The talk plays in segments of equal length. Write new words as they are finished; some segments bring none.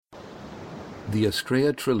The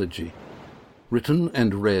Astraea Trilogy, written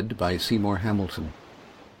and read by Seymour Hamilton.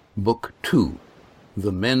 Book 2,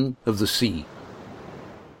 The Men of the Sea.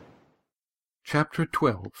 Chapter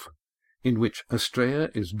 12, in which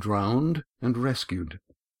Astraea is drowned and rescued.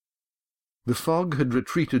 The fog had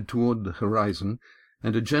retreated toward the horizon,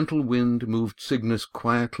 and a gentle wind moved Cygnus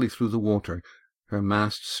quietly through the water, her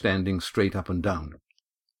masts standing straight up and down.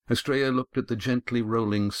 Astraea looked at the gently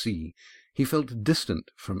rolling sea. He felt distant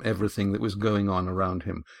from everything that was going on around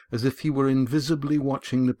him, as if he were invisibly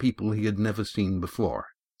watching the people he had never seen before.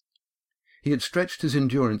 He had stretched his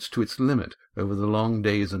endurance to its limit over the long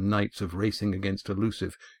days and nights of racing against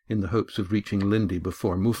Elusive in the hopes of reaching Lindy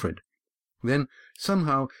before Mufrid. Then,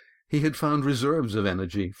 somehow, he had found reserves of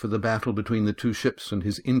energy for the battle between the two ships and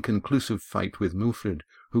his inconclusive fight with Mufrid,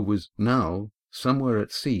 who was now somewhere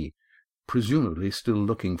at sea, presumably still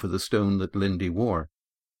looking for the stone that Lindy wore.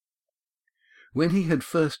 When he had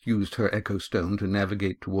first used her echo stone to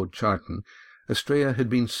navigate toward Charton, Astraea had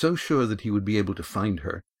been so sure that he would be able to find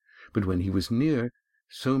her, but when he was near,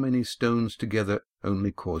 so many stones together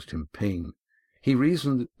only caused him pain. He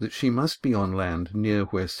reasoned that she must be on land near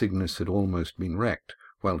where Cygnus had almost been wrecked,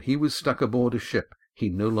 while he was stuck aboard a ship he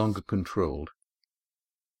no longer controlled.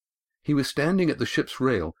 He was standing at the ship's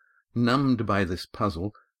rail, numbed by this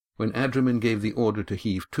puzzle, when Adrimin gave the order to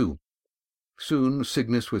heave to. Soon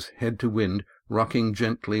Cygnus was head to wind, rocking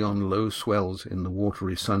gently on low swells in the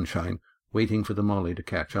watery sunshine, waiting for the Molly to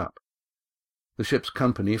catch up. The ship's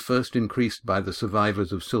company, first increased by the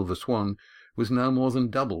survivors of Silver Swan, was now more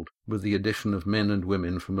than doubled with the addition of men and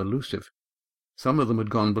women from Elusive. Some of them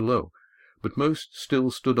had gone below, but most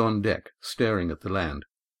still stood on deck, staring at the land.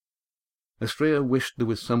 Astraea wished there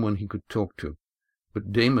was someone he could talk to,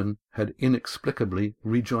 but Damon had inexplicably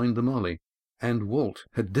rejoined the Molly, and Walt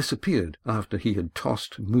had disappeared after he had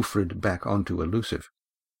tossed Mufrid back onto Elusive.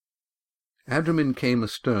 Adrimin came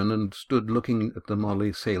astern and stood looking at the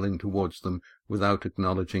Molly sailing towards them without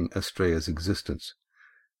acknowledging Astraea's existence.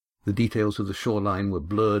 The details of the shoreline were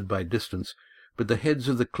blurred by distance, but the heads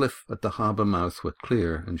of the cliff at the harbour mouth were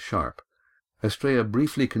clear and sharp. Astraea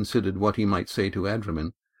briefly considered what he might say to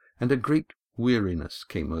Adrimin, and a great weariness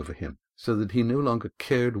came over him, so that he no longer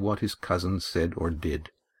cared what his cousin said or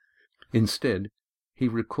did. Instead, he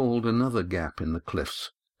recalled another gap in the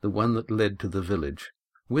cliffs, the one that led to the village.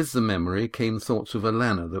 With the memory came thoughts of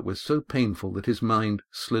Alanna that were so painful that his mind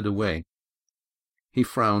slid away. He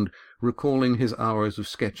frowned, recalling his hours of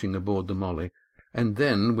sketching aboard the Molly, and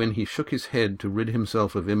then, when he shook his head to rid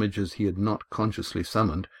himself of images he had not consciously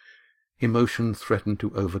summoned, emotion threatened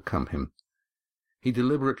to overcome him. He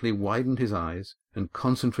deliberately widened his eyes and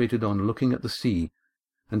concentrated on looking at the sea,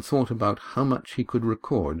 and thought about how much he could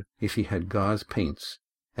record if he had Gar's paints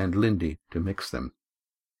and Lindy to mix them.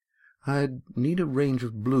 "I'd need a range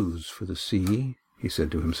of blues for the sea," he said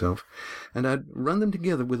to himself, "and I'd run them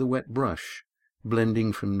together with a wet brush,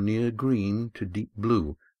 blending from near green to deep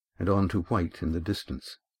blue and on to white in the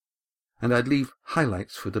distance. And I'd leave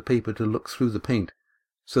highlights for the paper to look through the paint,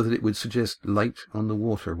 so that it would suggest light on the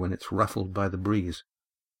water when it's ruffled by the breeze.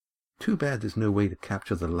 Too bad there's no way to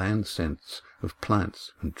capture the land scents of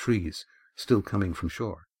plants and trees still coming from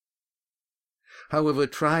shore." However,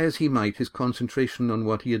 try as he might, his concentration on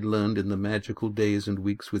what he had learned in the magical days and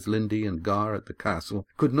weeks with Lindy and Gar at the castle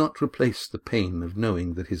could not replace the pain of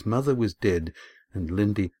knowing that his mother was dead and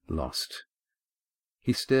Lindy lost.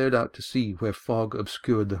 He stared out to sea where fog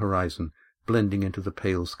obscured the horizon, blending into the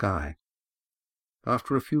pale sky.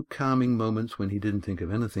 After a few calming moments when he didn't think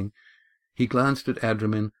of anything, he glanced at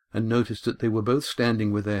Adrimin and noticed that they were both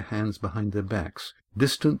standing with their hands behind their backs,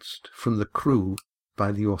 distanced from the crew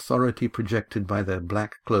by the authority projected by their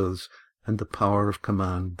black clothes and the power of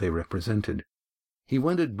command they represented. He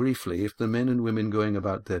wondered briefly if the men and women going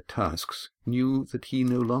about their tasks knew that he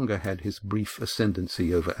no longer had his brief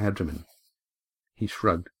ascendancy over Adrimin. He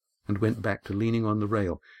shrugged and went back to leaning on the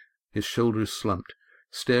rail, his shoulders slumped,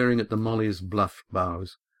 staring at the Molly's bluff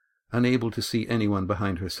bows, unable to see anyone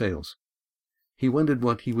behind her sails. He wondered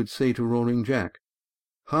what he would say to Roaring Jack,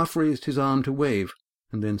 half raised his arm to wave,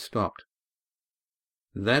 and then stopped.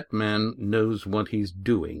 "That man knows what he's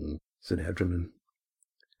doing," said Adrimin.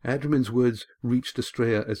 Adrimin's words reached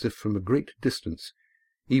Astraea as if from a great distance,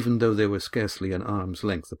 even though they were scarcely an arm's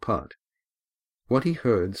length apart. What he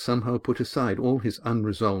heard somehow put aside all his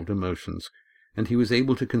unresolved emotions, and he was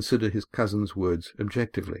able to consider his cousin's words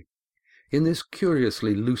objectively. In this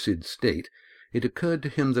curiously lucid state, it occurred to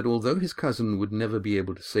him that although his cousin would never be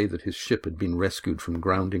able to say that his ship had been rescued from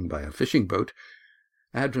grounding by a fishing boat,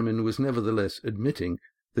 Adrimin was nevertheless admitting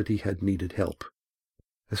that he had needed help.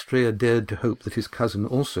 Estrella dared to hope that his cousin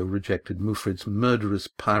also rejected Mufrid's murderous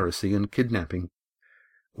piracy and kidnapping.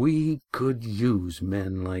 "We could use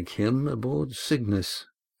men like him aboard Cygnus,"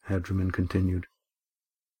 Hadriman continued.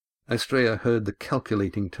 Estrella heard the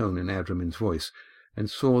calculating tone in Hadriman's voice, and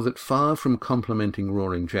saw that far from complimenting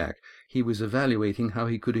Roaring Jack, he was evaluating how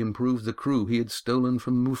he could improve the crew he had stolen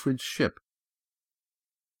from Mufrid's ship.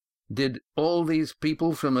 "Did all these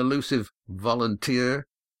people from Elusive volunteer?"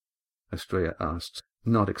 Estrella asked,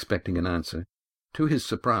 not expecting an answer. To his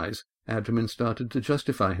surprise, Hadriman started to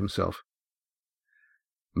justify himself.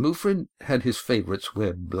 "Mufrid had his favorites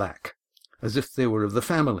wear black, as if they were of the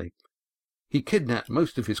family. He kidnapped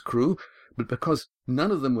most of his crew, but because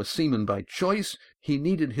none of them were seamen by choice, he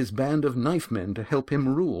needed his band of knife-men to help him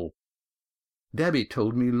rule. Dabby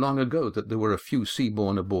told me long ago that there were a few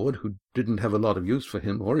sea-born aboard who didn't have a lot of use for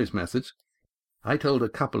him or his methods. I told a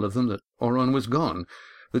couple of them that Oron was gone,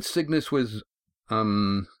 that Cygnus was,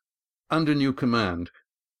 under new command,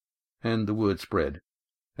 and the word spread.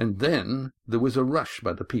 And then there was a rush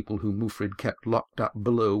by the people who Mufrid kept locked up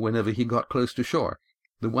below whenever he got close to shore,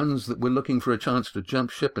 the ones that were looking for a chance to jump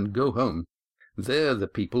ship and go home. They're the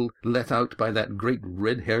people let out by that great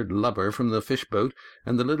red-haired lubber from the fish-boat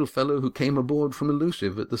and the little fellow who came aboard from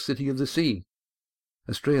Elusive at the City of the Sea."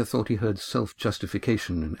 Estrella thought he heard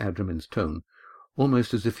self-justification in Hadriman's tone,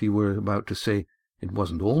 almost as if he were about to say, "It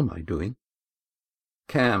wasn't all my doing."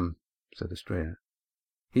 "Cam," said Estrella.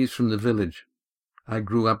 "He's from the village. I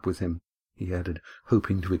grew up with him," he added,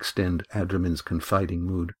 hoping to extend Hadriman's confiding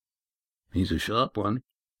mood. "He's a sharp one.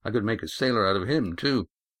 I could make a sailor out of him, too."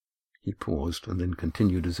 He paused, and then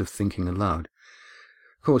continued as if thinking aloud.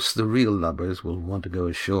 "Of course, the real lubbers will want to go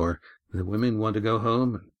ashore. The women want to go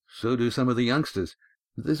home, and so do some of the youngsters.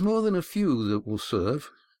 There's more than a few that will serve.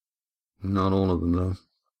 Not all of them, though."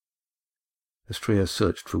 Estrella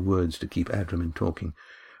searched for words to keep Hadriman talking.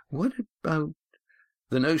 "What about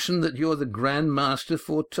the notion that you're the Grand Master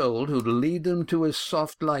foretold who'd lead them to a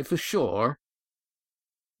soft life ashore?"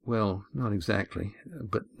 "Well, not exactly.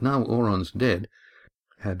 But now Oron's dead,"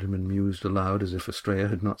 Hadriman mused aloud as if Estrella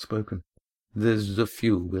had not spoken. "There's a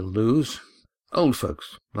few we'll lose. Old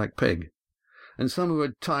folks, like Peg. And some who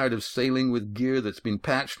are tired of sailing with gear that's been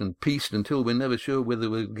patched and pieced until we're never sure whether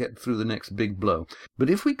we'll get through the next big blow. But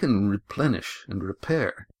if we can replenish and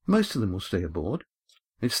repair, most of them will stay aboard.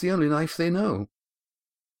 It's the only life they know."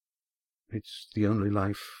 "It's the only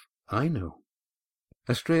life I know."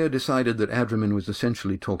 Estrella decided that Hadriman was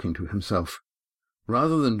essentially talking to himself.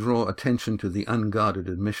 Rather than draw attention to the unguarded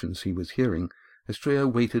admissions he was hearing, Estrella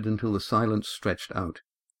waited until the silence stretched out.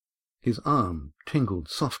 His arm tingled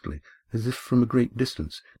softly, as if from a great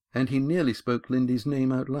distance, and he nearly spoke Lindy's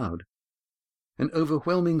name out loud. An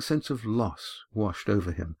overwhelming sense of loss washed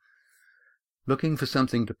over him. Looking for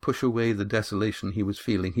something to push away the desolation he was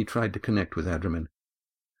feeling, he tried to connect with Hadriman.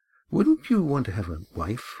 "Wouldn't you want to have a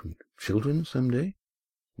wife and children some day?"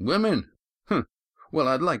 "Women? Well,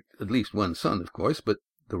 I'd like at least one son, of course, but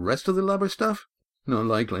the rest of the lubber stuff? Not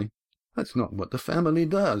likely. That's not what the family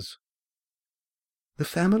does." "The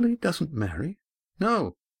family doesn't marry?"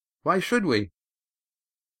 "No. Why should we?"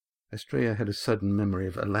 Estrella had a sudden memory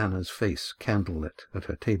of Alana's face, candlelit, at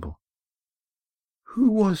her table.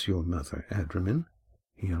 "Who was your mother, Hadriman?"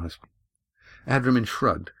 he asked. Hadriman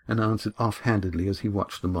shrugged and answered off-handedly as he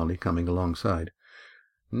watched the Molly coming alongside.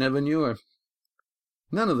 "Never knew her.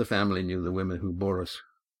 None of the family knew the women who bore us.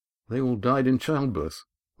 They all died in childbirth,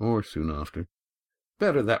 or soon after.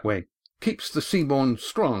 Better that way. Keeps the seaborn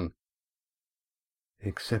strong."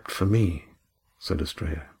 "Except for me," said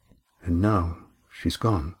Estrella. "And now she's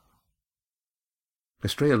gone."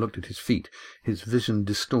 Estrella looked at his feet, his vision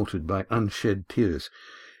distorted by unshed tears.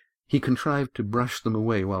 He contrived to brush them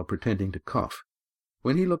away while pretending to cough.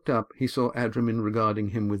 When he looked up, he saw Hadriman regarding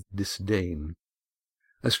him with disdain.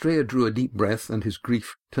 Estrella drew a deep breath, and his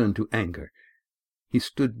grief turned to anger. He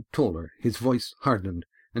stood taller, his voice hardened,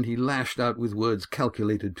 and he lashed out with words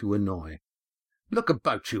calculated to annoy. "Look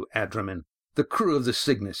about you, Hadriman. The crew of the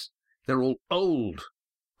Cygnus. They're all old.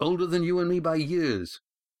 Older than you and me by years.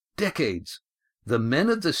 Decades. The men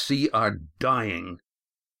of the sea are dying."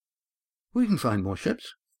 "We can find more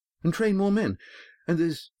ships, and train more men, and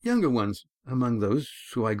there's younger ones among those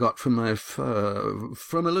who I got from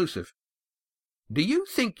from Elusive." "Do you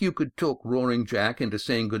think you could talk Roaring Jack into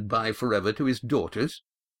saying goodbye forever to his daughters?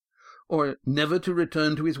 Or never to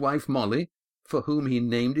return to his wife Molly, for whom he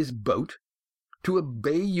named his boat? To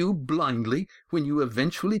obey you blindly when you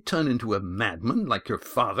eventually turn into a madman like your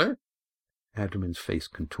father?" Hadriman's face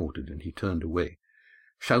contorted, and he turned away.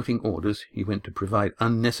 Shouting orders, he went to provide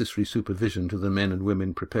unnecessary supervision to the men and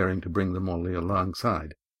women preparing to bring the Molly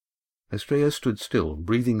alongside. Astraea stood still,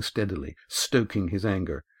 breathing steadily, stoking his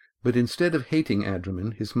anger. But instead of hating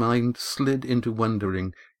Adramin, his mind slid into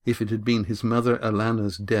wondering if it had been his mother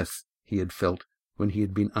Alanna's death he had felt when he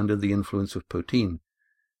had been under the influence of poteen,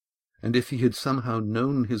 and if he had somehow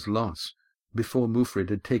known his loss before Mufrid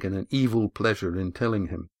had taken an evil pleasure in telling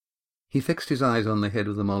him. He fixed his eyes on the head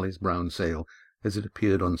of the Molly's brown sail as it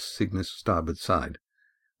appeared on Cygnus' starboard side.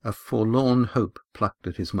 A forlorn hope plucked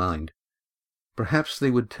at his mind. Perhaps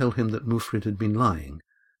they would tell him that Mufrid had been lying,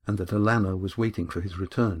 and that Alanna was waiting for his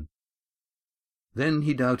return. Then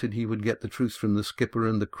he doubted he would get the truth from the skipper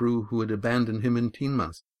and the crew who had abandoned him in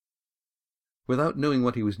Teignmouth. Without knowing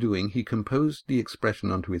what he was doing, he composed the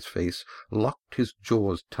expression onto his face, locked his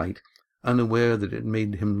jaws tight, unaware that it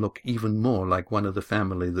made him look even more like one of the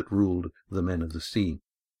family that ruled the men of the sea.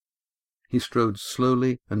 He strode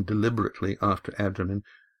slowly and deliberately after Adramin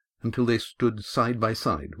until they stood side by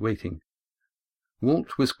side, waiting.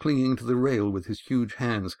 Walt was clinging to the rail with his huge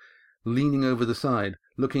hands, leaning over the side,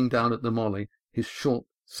 looking down at the Molly, his short,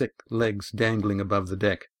 thick legs dangling above the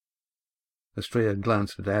deck. Astraea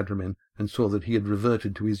glanced at Adramin and saw that he had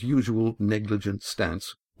reverted to his usual negligent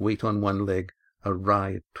stance, weight on one leg, a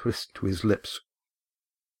wry twist to his lips.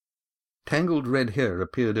 Tangled red hair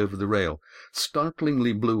appeared over the rail.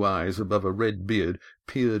 Startlingly blue eyes above a red beard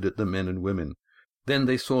peered at the men and women. Then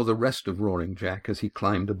they saw the rest of Roaring Jack as he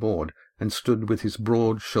climbed aboard, and stood with his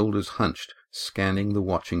broad shoulders hunched, scanning the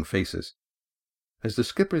watching faces. As the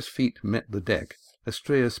skipper's feet met the deck,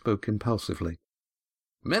 Astraea spoke impulsively.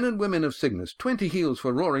 "Men and women of Cygnus, 20 heels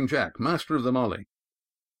for Roaring Jack, master of the Molly."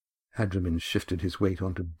 Adramin shifted his weight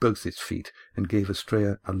onto both its feet and gave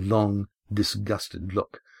Astraea a long, disgusted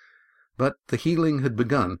look. But the heeling had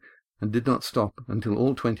begun, and did not stop until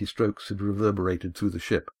all 20 strokes had reverberated through the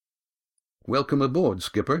ship. "Welcome aboard,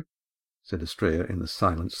 skipper," said Astraea in the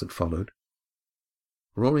silence that followed.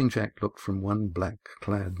 Roaring Jack looked from one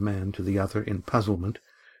black-clad man to the other in puzzlement,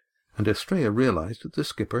 and Astraea realized that the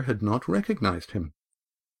skipper had not recognized him.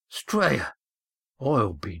 "Straea,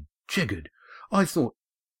 I'll be jiggered. I thought,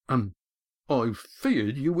 I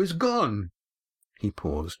feared you was gone." He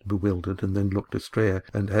paused, bewildered, and then looked Astraea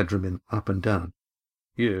and Adramin up and down.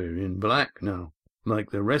 "You're in black now,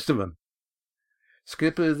 like the rest of 'em."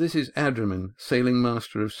 "Skipper, this is Adramin, sailing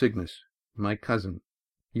master of Cygnus, my cousin.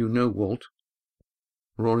 You know Walt."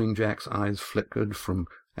 Roaring Jack's eyes flickered from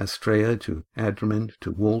Astraea to Adramin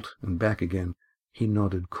to Walt and back again. He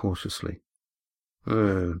nodded cautiously.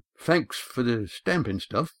 Thanks for the stamping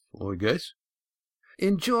stuff, I guess."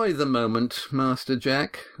 "Enjoy the moment, Master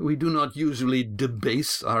Jack. We do not usually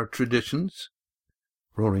debase our traditions."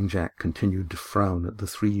 Roaring Jack continued to frown at the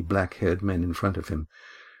 3 black-haired men in front of him.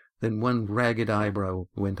 Then one ragged eyebrow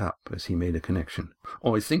went up as he made a connection.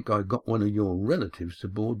 "I think I got one of your relatives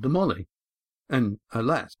aboard the Molly, and a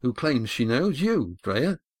lass who claims she knows you,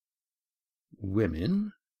 Astraea."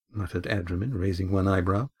 "Women?" muttered Adramin, raising one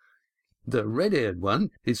eyebrow. "The red-haired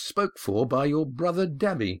one is spoke for by your brother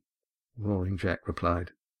Dabby," Roaring Jack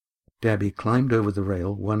replied. Dabby climbed over the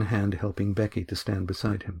rail, one hand helping Becky to stand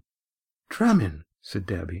beside him. "Dramin," said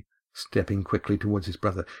Dabby, stepping quickly towards his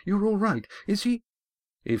brother. "You're all right. Is he—"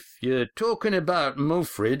 "If you're talking about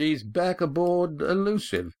Mufrid, he's back aboard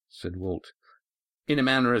Elusive," said Walt. "In a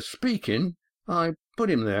manner of speaking, I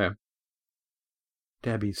put him there."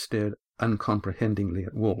 Dabby stared uncomprehendingly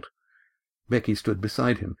at Walt. Becky stood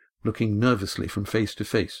beside him, looking nervously from face to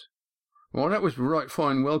face. "Well, that was a right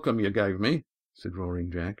fine welcome you gave me," said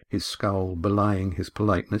Roaring Jack, his scowl belying his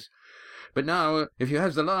politeness. "But now, if you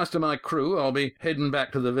has the last of my crew, I'll be heading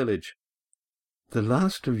back to the village." "The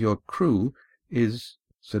last of your crew is—"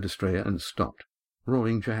 said Astraea, and stopped.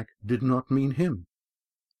 Roaring Jack did not mean him.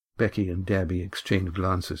 Becky and Dabby exchanged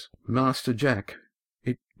glances. "Master Jack,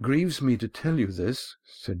 it grieves me to tell you this,"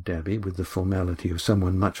 said Dabby, with the formality of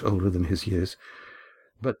someone much older than his years,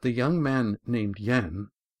 "but the young man named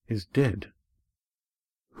Yan is dead."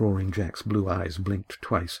 Roaring Jack's blue eyes blinked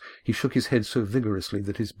twice. He shook his head so vigorously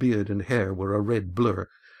that his beard and hair were a red blur.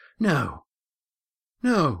 "No,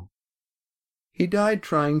 no. He died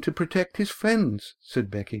trying to protect his friends," said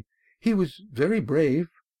Becky. "He was very brave."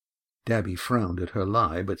 Dabby frowned at her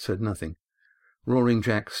lie, but said nothing. Roaring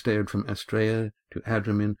Jack stared from Astraea to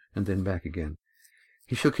Adramin and then back again.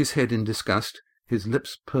 He shook his head in disgust, his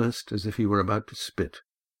lips pursed as if he were about to spit.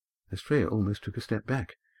 Astraea almost took a step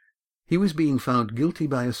back. He was being found guilty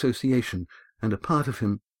by association, and a part of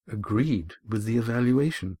him agreed with the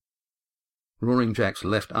evaluation. Roaring Jack's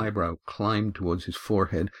left eyebrow climbed towards his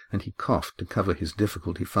forehead, and he coughed to cover his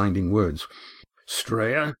difficulty finding words.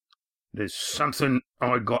 "Astraea, there's something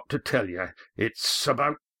I got to tell you. It's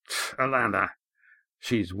about Alanna.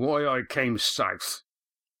 She's why I came south."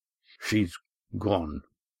 she's gone.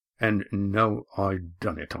 And now I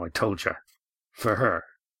done it, I told you. For her.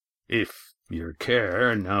 If you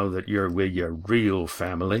care, now that you're with your real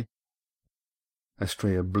family.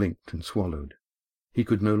 Astrea blinked and swallowed. He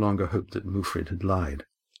could no longer hope that Mufrid had lied.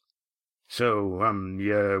 So,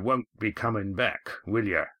 you won't be coming back, will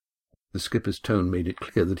you? The skipper's tone made it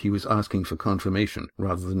clear that he was asking for confirmation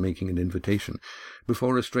rather than making an invitation.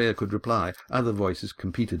 Before Astrea could reply, other voices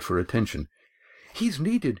competed for attention. "He's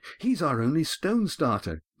needed. He's our only stone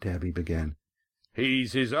starter," Dabby began.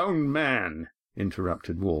 "He's his own man,"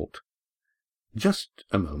 interrupted Walt. "Just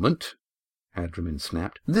a moment," Adrimin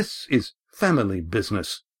snapped. "This is family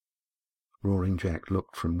business." Roaring Jack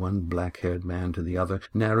looked from one black-haired man to the other,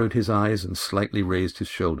 narrowed his eyes, and slightly raised his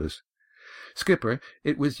shoulders. "Skipper,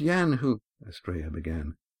 it was Jan who—" Astrea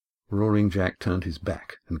began. Roaring Jack turned his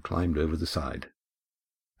back and climbed over the side.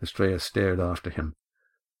 Astrea stared after him.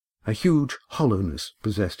 A huge hollowness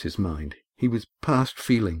possessed his mind. He was past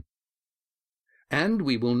feeling. "And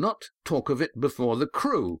we will not talk of it before the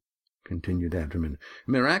crew," continued Adrimin.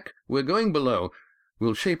 "Mirac, we're going below.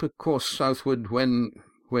 We'll shape a course southward when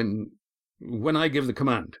I give the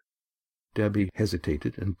command." Dabby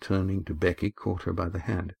hesitated, and turning to Becky, caught her by the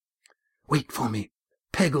hand. "Wait for me.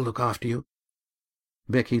 Peg'll look after you."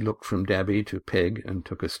 Becky looked from Dabby to Peg and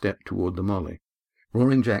took a step toward the Molly.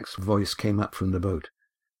 Roaring Jack's voice came up from the boat.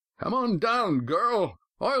 "Come on down, girl.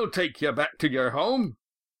 I'll take you back to your home."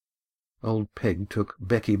 Old Peg took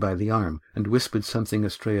Becky by the arm and whispered something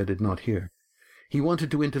Astrea did not hear. He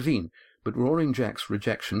wanted to intervene, but Roaring Jack's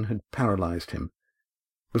rejection had paralyzed him.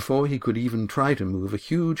 Before he could even try to move, a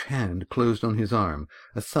huge hand closed on his arm,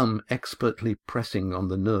 a thumb expertly pressing on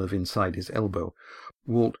the nerve inside his elbow.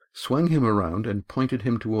 Walt swung him around and pointed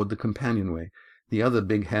him toward the companionway, the other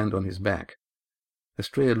big hand on his back.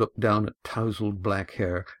 Astrea looked down at tousled black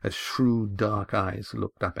hair as shrewd dark eyes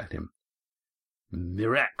looked up at him.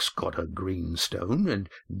 "Mirac's got a green stone, and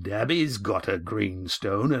Dabby's got a green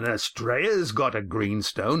stone, and Astrea's got a green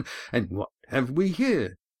stone, and what have we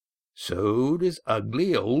here? So does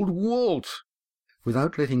ugly old Walt."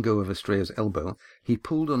 Without letting go of Astrea's elbow, he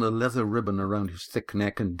pulled on a leather ribbon around his thick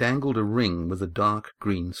neck and dangled a ring with a dark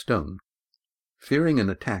green stone. Fearing an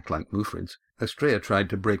attack like Mufrid's, Astrea tried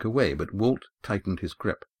to break away, but Walt tightened his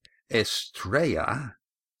grip. "Astrea,"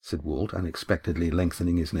 said Walt, unexpectedly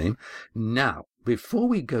lengthening his name. "Now, before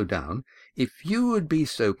we go down, if you would be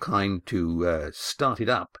so kind to start it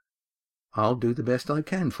up, I'll do the best I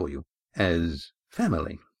can for you, as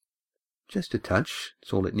family. Just a touch,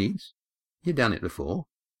 that's all it needs. You've done it before."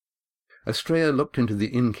 Astrea looked into the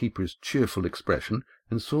innkeeper's cheerful expression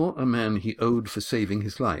and saw a man he owed for saving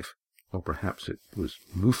his life. Or perhaps it was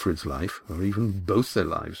Mufrid's life, or even both their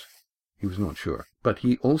lives. He was not sure. But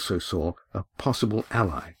he also saw a possible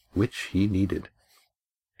ally, which he needed.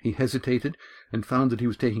 He hesitated and found that he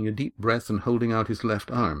was taking a deep breath and holding out his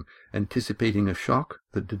left arm, anticipating a shock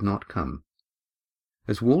that did not come.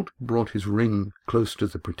 As Walt brought his ring close to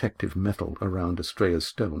the protective metal around Astrea's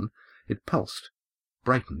stone, it pulsed,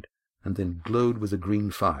 brightened, and then glowed with a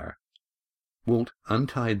green fire. Walt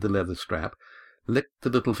untied the leather strap, licked the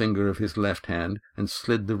little finger of his left hand, and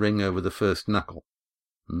slid the ring over the first knuckle.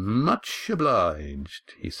 "Much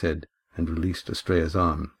obliged," he said, and released Astrea's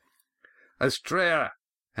arm. "Astrea!"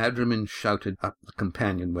 Adrimin shouted up the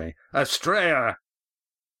companionway. "Astrea!"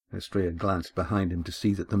 Astrea glanced behind him to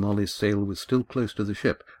see that the Molly's sail was still close to the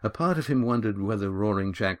ship. A part of him wondered whether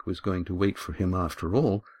Roaring Jack was going to wait for him after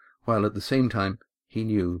all, while at the same time he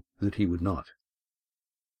knew that he would not.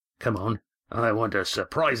 "Come on, I want to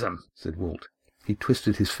surprise 'em," said Walt. He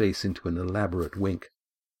twisted his face into an elaborate wink.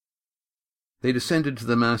 They descended to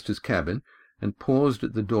the master's cabin and paused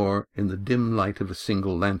at the door in the dim light of a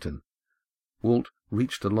single lantern. Walt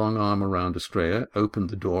reached a long arm around Astrea, opened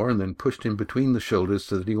the door, and then pushed him between the shoulders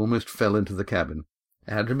so that he almost fell into the cabin.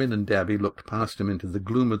 Adrimin and Dabby looked past him into the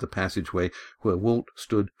gloom of the passageway where Walt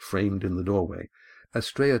stood framed in the doorway.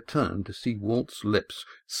 Astrea turned to see Walt's lips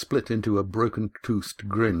split into a broken-toothed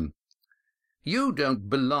grin. "You don't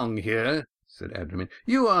belong here," said Adrimin.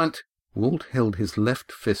 "You aren't—" Walt held his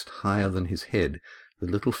left fist higher than his head, the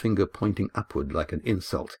little finger pointing upward like an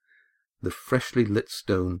insult. The freshly lit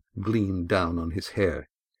stone gleamed down on his hair.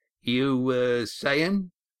 "You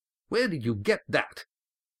sayin'? Where did you get that?"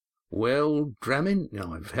 "Well, Dramin,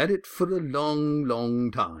 I've had it for a long,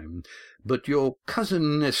 long time, but your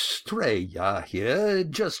cousin Astrea here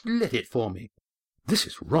just lit it for me." "This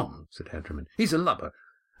is wrong," said Adrimin. "He's a lubber,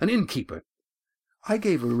 an innkeeper." "I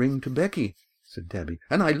gave a ring to Becky," said Dabby,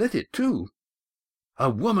 "and I lit it too."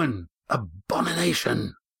 "A woman!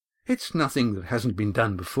 Abomination!" "It's nothing that hasn't been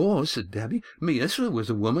done before," said Dabby. "Miessa was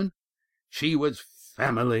a woman." "She was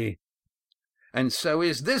family," And so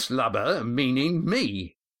is this lubber, meaning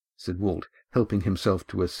me, said Walt, helping himself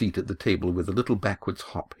to a seat at the table with a little backwards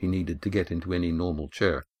hop he needed to get into any normal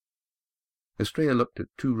chair. Estrella looked at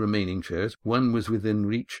 2 remaining chairs. One was within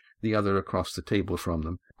reach, the other across the table from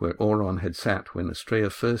them, where Oron had sat when Estrella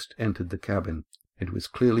first entered the cabin. It was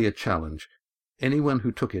clearly a challenge. Anyone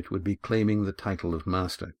who took it would be claiming the title of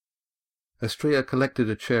master. Estrella collected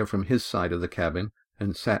a chair from his side of the cabin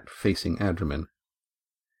and sat facing Adriman.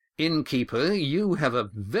 "Innkeeper, you have a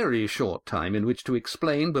very short time in which to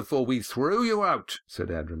explain before we throw you out," said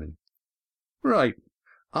Adriman. "Right.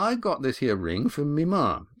 I got this here ring from me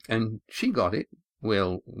ma, and she got it,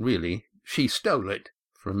 well, really, she stole it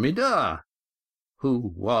from me da."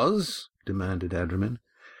 "Who was?" demanded Adriman.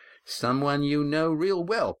 "Someone you know real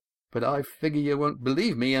well, but I figure you won't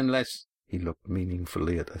believe me unless—" He looked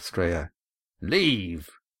meaningfully at Estrella. "Leave!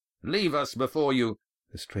 Leave us before you—"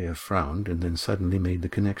 Estrella frowned and then suddenly made the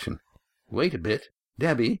connection. "Wait a bit.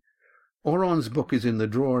 Dabby, Oron's book is in the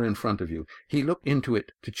drawer in front of you. He looked into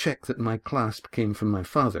it to check that my clasp came from my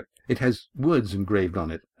father. It has words engraved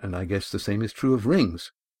on it, and I guess the same is true of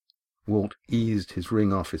rings." Walt eased his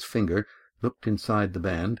ring off his finger, looked inside the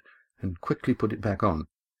band, and quickly put it back on.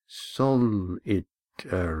 "Solitary,"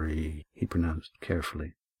 he pronounced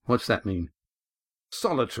carefully. "What's that mean?"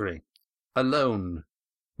 "Solitary. Alone.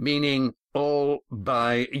 Meaning all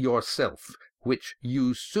by yourself, which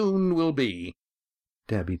you soon will be."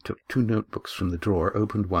 Dabby took 2 notebooks from the drawer,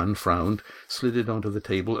 opened one, frowned, slid it onto the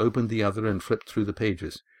table, opened the other, and flipped through the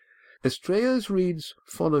pages. "Estrella's reads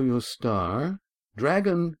Follow Your Star.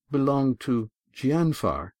 Dragon belonged to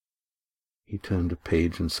Gianfar." He turned a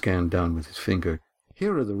page and scanned down with his finger.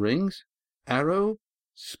 "Here are the rings. Arrow,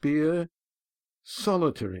 spear,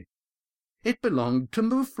 solitary. It belonged to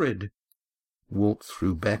Mufrid." Walt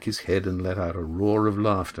threw back his head and let out a roar of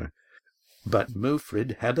laughter. "But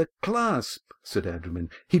Mufrid had a clasp," said Adriman.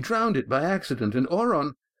 "He drowned it by accident, and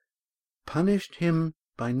Oron—" "Punished him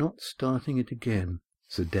by not starting it again,"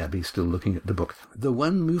 said Dabby, still looking at the book. "The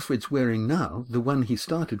one Mufrid's wearing now, the one he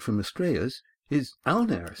started from Estrella's, is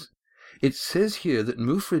Alner's. It says here that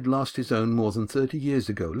Mufrid lost his own more than 30 years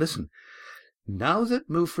ago. Listen. Now that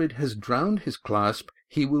Mufrid has drowned his clasp,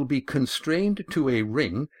 he will be constrained to a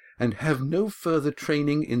ring and have no further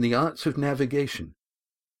training in the arts of navigation.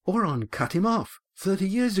 Oron cut him off 30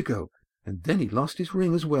 years ago, and then he lost his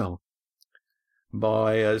ring as well."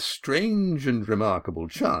 "By a strange and remarkable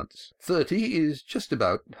chance, 30 is just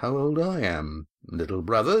about how old I am, little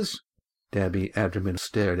brothers." Dabby Adriman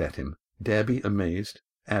stared at him, Dabby amazed,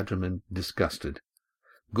 Adriman disgusted.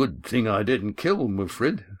 "Good thing I didn't kill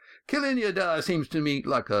Mufrid. Killing your da seems to me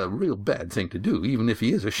like a real bad thing to do, even if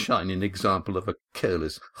he is a shining example of a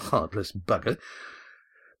careless, heartless bugger.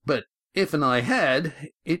 But if and I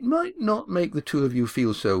had, it might not make the 2 of you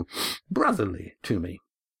feel so brotherly to me."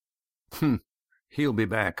 He'll be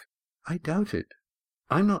back." "I doubt it.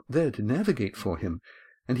 I'm not there to navigate for him,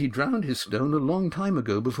 and he drowned his stone a long time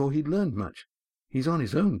ago before he'd learned much. He's on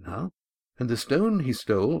his own now, and the stone he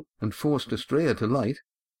stole and forced Estrella to light,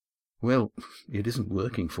 well, it isn't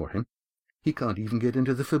working for him. He can't even get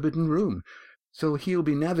into the Forbidden Room, so he'll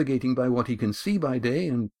be navigating by what he can see by day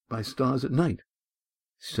and by stars at night.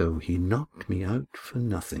 So he knocked me out for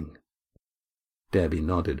nothing." Dabby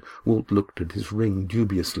nodded. Walt looked at his ring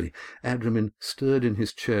dubiously. Adriman stirred in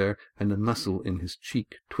his chair, and a muscle in his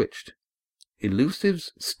cheek twitched.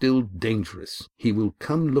 "Elusive's still dangerous. He will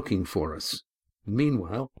come looking for us.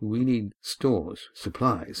 Meanwhile, we need stores,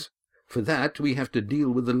 supplies. For that, we have to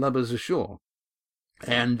deal with the lubbers ashore.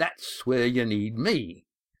 And that's where you need me.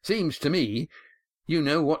 Seems to me you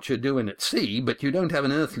know what you're doing at sea, but you don't have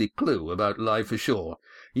an earthly clue about life ashore.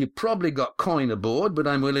 You've probably got coin aboard, but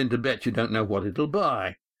I'm willing to bet you don't know what it'll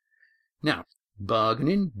buy. Now,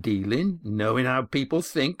 bargaining, dealing, knowing how people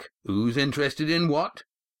think, who's interested in what,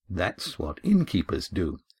 that's what innkeepers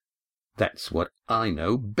do. That's what I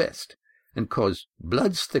know best, and 'cause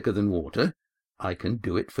blood's thicker than water, I can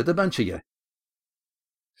do it for the bunch of you."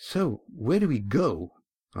 "So where do we go?"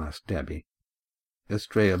 asked Dabby.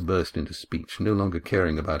 Estrella burst into speech, no longer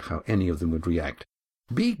caring about how any of them would react.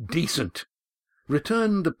 "Be decent.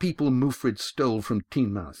 Return the people Mufrid stole from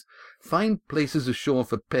Teignmouth. Find places ashore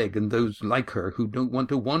for Peg and those like her who don't want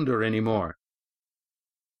to wander any more."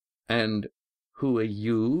 "And who are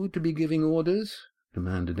you to be giving orders?"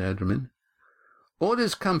 demanded Adriman.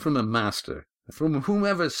 "Orders come from a master, from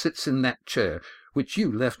whomever sits in that chair, which you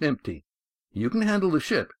left empty. You can handle the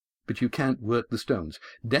ship, but you can't work the stones.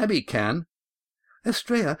 Dabby can."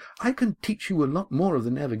 "Estrella, I can teach you a lot more of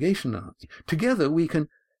the navigation art. Together we can—"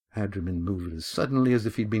 Adriman moved as suddenly as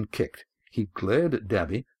if he'd been kicked. He glared at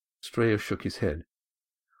Dabby. Estrella shook his head.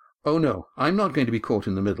 Oh, no, I'm not going to be caught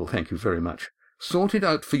in the middle, thank you very much. Sort it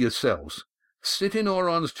out for yourselves. Sit in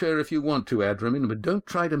Oron's chair if you want to, Adramin, but don't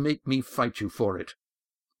try to make me fight you for it."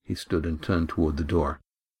 He stood and turned toward the door.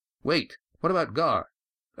 "Wait, what about Gar?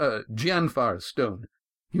 Gianfar's stone.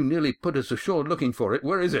 You nearly put us ashore looking for it.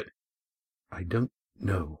 Where is it?" "I don't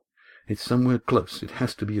know. It's somewhere close. It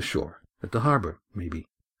has to be ashore. At the harbor, maybe.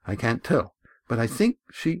 I can't tell. But I think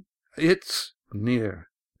it's near."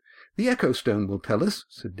 "The Echo Stone will tell us,"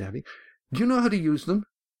 said Davy. "Do you know how to use them?"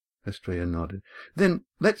 Estrella nodded. "Then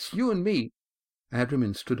let's you and me—"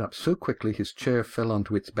 Adramin stood up so quickly his chair fell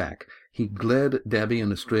onto its back. He glared at Davy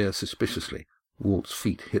and Estrella suspiciously. Walt's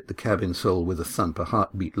feet hit the cabin sole with a thump a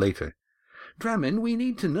heartbeat later. "Dramin, we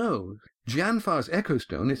need to know. Gianfar's Echo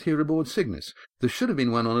Stone is here aboard Cygnus. There should have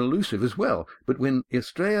been one on Elusive as well, but when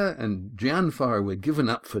Estrella and Gianfar were given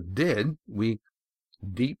up for dead, we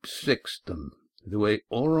deep-sixed them, the way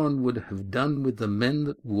Oron would have done with the men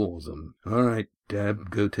that wore them. All right, Dab,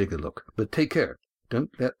 go take a look. But take care.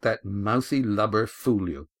 Don't let that mouthy lubber fool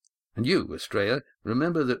you. And you, Estrella,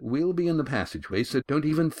 remember that we'll be in the passageway, so don't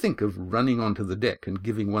even think of running onto the deck and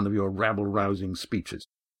giving one of your rabble-rousing speeches."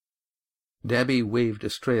 Dabby waved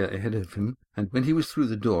Estrella ahead of him, and when he was through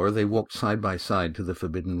the door they walked side by side to the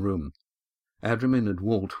forbidden room. Adramin and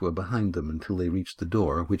Walt were behind them until they reached the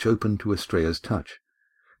door, which opened to Estrella's touch.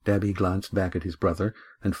 Dabby glanced back at his brother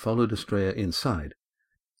and followed Estrella inside.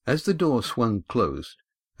 As the door swung closed,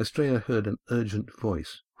 Estrella heard an urgent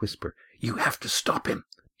voice whisper, "You have to stop him.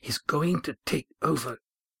 He's going to take over."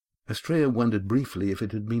 Estrella wondered briefly if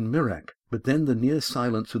it had been Mirac, but then the near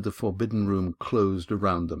silence of the forbidden room closed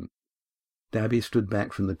around them. Dabby stood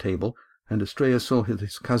back from the table, and Estrella saw that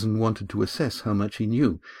his cousin wanted to assess how much he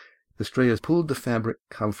knew. Estrella pulled the fabric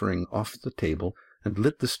covering off the table and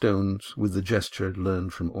lit the stones with the gesture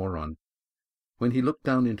learned from Oron. When he looked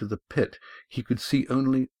down into the pit, he could see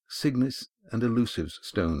only Cygnus and Elusive's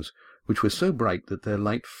stones, which were so bright that their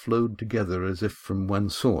light flowed together as if from one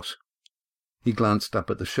source. He glanced up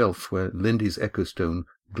at the shelf where Lindy's Echo Stone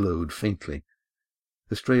glowed faintly.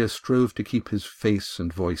 Estrella strove to keep his face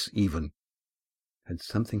and voice even. Had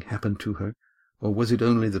something happened to her, or was it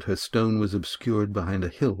only that her stone was obscured behind a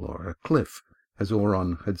hill or a cliff, as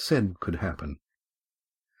Oron had said could happen?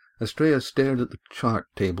 Estrella stared at the chart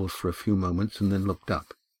table for a few moments and then looked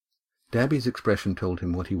up. Dabby's expression told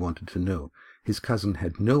him what he wanted to know. His cousin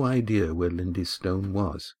had no idea where Lindy's stone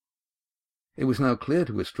was. It was now clear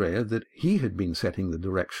to Estrella that he had been setting the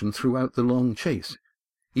direction throughout the long chase,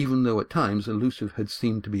 even though at times Elusive had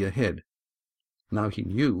seemed to be ahead. Now he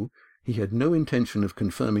knew he had no intention of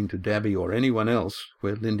confirming to Dabby or anyone else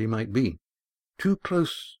where Lindy might be. "Too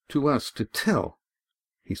close to us to tell,"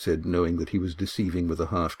 he said, knowing that he was deceiving with a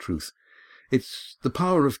half-truth. "It's the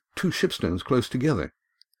power of two shipstones close together."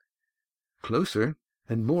 "Closer,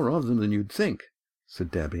 and more of them than you'd think," said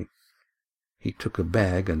Dabby. He took a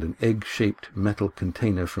bag and an egg-shaped metal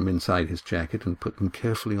container from inside his jacket and put them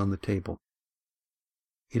carefully on the table.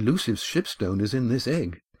 "Elusive's shipstone is in this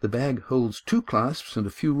egg. The bag holds 2 clasps and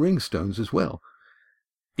a few ring stones as well.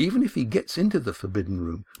 Even if he gets into the forbidden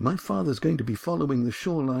room, my father's going to be following the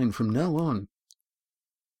shoreline from now on."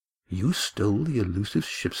 "You stole the Elusive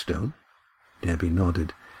shipstone?" Dabby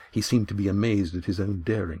nodded. He seemed to be amazed at his own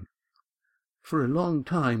daring. "For a long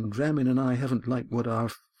time, Dramin and I haven't liked what our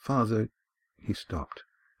father—" He stopped,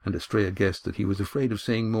 and Estrella guessed that he was afraid of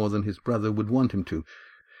saying more than his brother would want him to.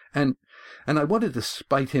 And I wanted to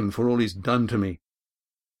spite him for all he's done to me."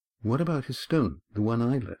 "What about his stone, the one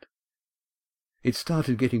I lit?" "It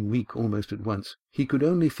started getting weak almost at once. He could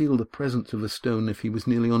only feel the presence of a stone if he was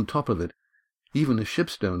nearly on top of it. Even a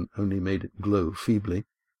shipstone only made it glow feebly.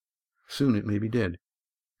 Soon it may be dead.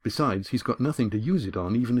 Besides, he's got nothing to use it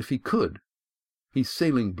on, even if he could. He's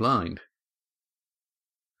sailing blind."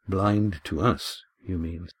 "Blind to us, you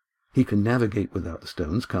mean? He can navigate without the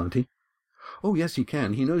stones, can't he?" "Oh, yes, he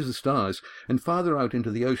can. He knows the stars, and farther out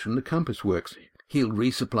into the ocean the compass works. He'll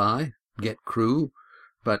resupply, get crew,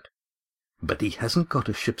 but he hasn't got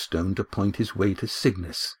a shipstone to point his way to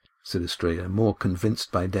Cygnus," said Estrella, more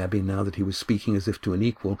convinced by Dabby now that he was speaking as if to an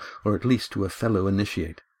equal, or at least to a fellow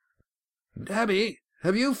initiate. "Dabby,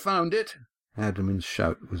 have you found it?" Adramin's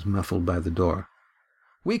shout was muffled by the door.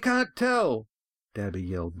 "We can't tell," Dabby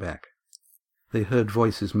yelled back. They heard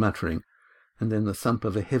voices muttering, and then the thump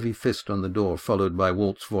of a heavy fist on the door, followed by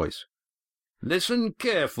Walt's voice. "Listen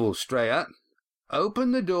careful, Estrella.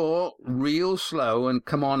 Open the door real slow and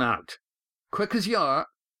come on out. Quick as you are.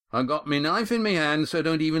 I got me knife in me hand, so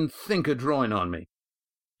don't even think of drawing on me.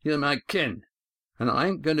 You're my kin, and I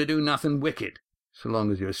ain't going to do nothing wicked, so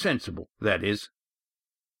long as you're sensible, that is."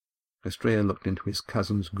 Estrella looked into his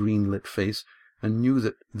cousin's green-lit face and knew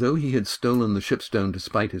that though he had stolen the shipstone to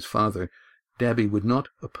spite his father, Dabby would not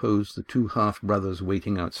oppose the two half-brothers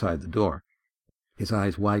waiting outside the door. His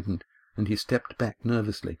eyes widened, and he stepped back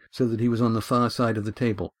nervously, so that he was on the far side of the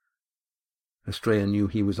table. Estrella knew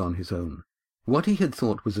he was on his own. What he had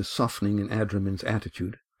thought was a softening in Adrimin's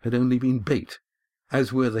attitude had only been bait,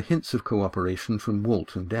 as were the hints of cooperation from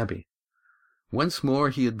Walt and Dabby. Once more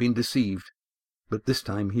he had been deceived, but this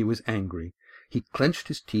time he was angry. He clenched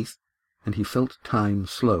his teeth, and he felt time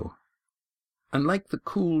slow. Unlike the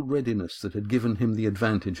cool readiness that had given him the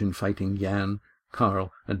advantage in fighting Jan,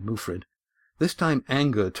 Karl, and Mufrid, this time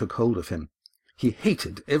anger took hold of him. He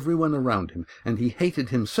hated everyone around him, and he hated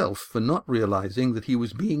himself for not realizing that he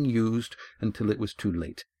was being used until it was too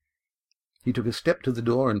late. He took a step to the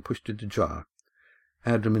door and pushed it ajar.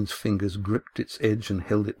 Adrimin's fingers gripped its edge and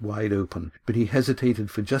held it wide open, but he hesitated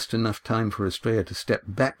for just enough time for Estrella to step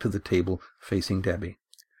back to the table, facing Dabby.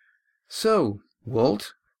 "So,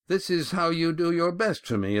 Walt, this is how you do your best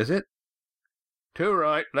for me, is it?" "Too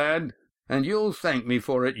right, lad, and you'll thank me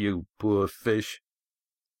for it, you poor fish."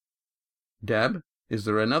 "Dab, is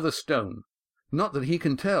there another stone? Not that he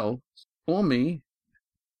can tell, or me."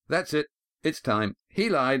 "That's it. It's time. He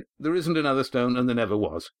lied. There isn't another stone, and there never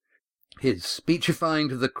was. His speechifying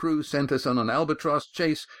to the crew sent us on an albatross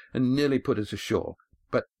chase and nearly put us ashore.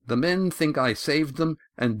 But the men think I saved them,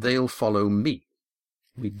 and they'll follow me.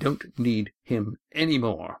 We don't need him any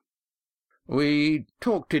more." "We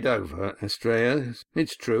talked it over, Estrella.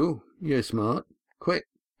 It's true. You're smart. Quick,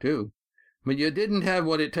 too. But you didn't have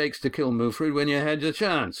what it takes to kill Mufrid when you had your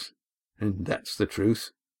chance. And that's the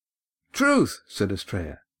truth." "Truth," said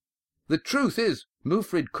Estrella. "The truth is,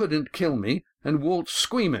 Mufrid couldn't kill me, and Walt's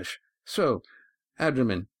squeamish. So,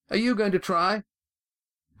 Adrimin, are you going to try?"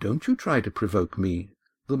 "Don't you try to provoke me.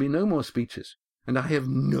 There'll be no more speeches, and I have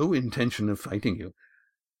no intention of fighting you.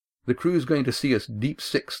 The crew's going to see us deep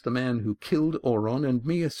six the man who killed Oron and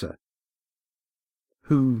Miasa."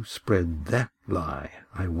 "Who spread that lie,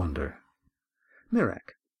 I wonder?"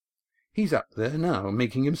 "Mirak. He's up there now,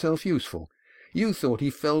 making himself useful. You thought he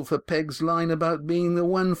fell for Peg's line about being the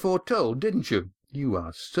one foretold, didn't you? You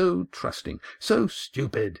are so trusting, so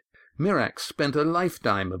stupid. Mirak spent a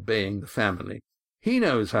lifetime obeying the family. He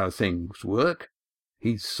knows how things work.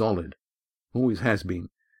 He's solid. Always has been.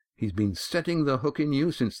 He's been setting the hook in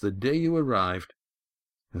you since the day you arrived."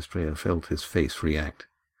 Estrella felt his face react.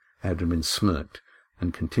 Adrimin smirked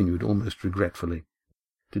and continued almost regretfully.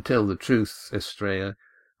 "To tell the truth, Estrella,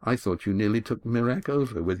 I thought you nearly took Mirak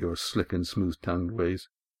over with your slick and smooth-tongued ways.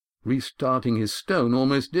 Restarting his stone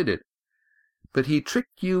almost did it. But he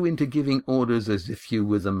tricked you into giving orders as if you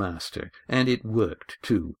were the master, and it worked,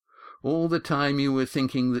 too. All the time you were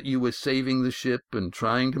thinking that you were saving the ship and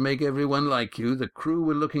trying to make everyone like you, the crew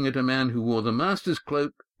were looking at a man who wore the master's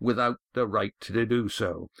cloak without the right to do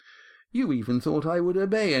so. You even thought I would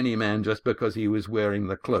obey any man just because he was wearing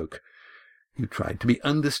the cloak. You tried to be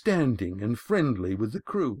understanding and friendly with the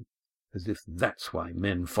crew, as if that's why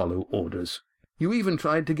men follow orders. You even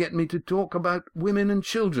tried to get me to talk about women and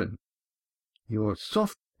children. Your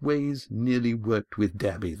soft ways nearly worked with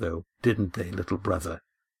Dabby, though, didn't they, little brother?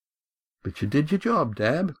 But you did your job,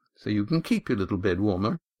 Dab, so you can keep your little bed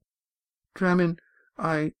warmer." "Dramin,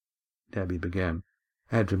 Dabby began.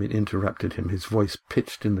 Adrimin interrupted him, his voice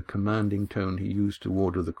pitched in the commanding tone he used to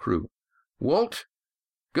order the crew. "Walt,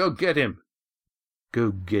 go get him."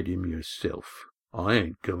 "Go get him yourself. I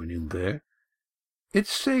ain't going in there."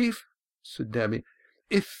 "It's safe," said Dabby.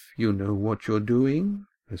 "If you know what you're doing,"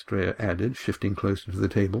 Estrella added, shifting closer to the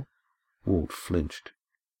table. Walt flinched.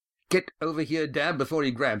 "Get over here, Dab, before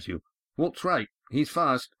he grabs you. Walt's right. He's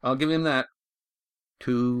fast. I'll give him that."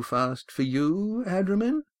 "Too fast for you,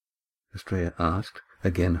 Adrimin?" Estrella asked,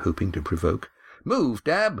 again hoping to provoke. "Move,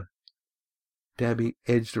 Dab!" Dabby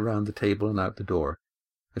edged around the table and out the door.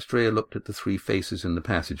 Estrella looked at the three faces in the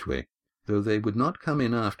passageway. Though they would not come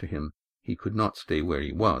in after him, he could not stay where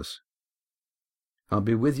he was. "I'll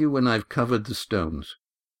be with you when I've covered the stones."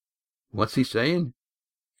 "What's he saying?"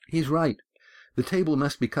 "He's right. The table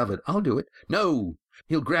must be covered. I'll do it." "No!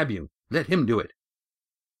 He'll grab you. Let him do it."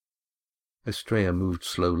 Estrella moved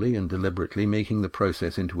slowly and deliberately, making the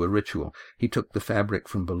process into a ritual. He took the fabric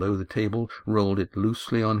from below the table, rolled it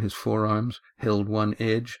loosely on his forearms, held one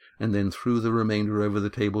edge, and then threw the remainder over the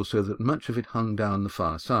table so that much of it hung down the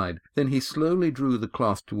far side. Then he slowly drew the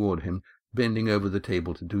cloth toward him, bending over the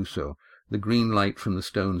table to do so. The green light from the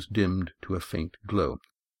stones dimmed to a faint glow.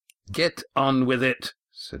 "Get on with it,"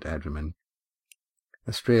 said Adrimin.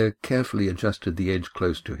 Estrella carefully adjusted the edge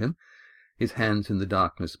close to him, his hands in the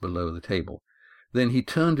darkness below the table. Then he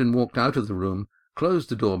turned and walked out of the room, closed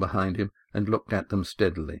the door behind him, and looked at them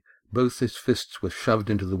steadily. Both his fists were shoved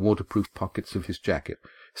into the waterproof pockets of his jacket,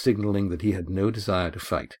 signaling that he had no desire to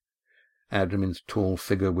fight. Adrimin's tall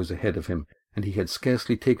figure was ahead of him, and he had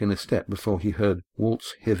scarcely taken a step before he heard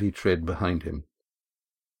Walt's heavy tread behind him.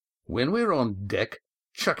 "When we're on deck,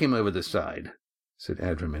 chuck him over the side," said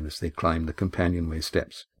Adrimin as they climbed the companionway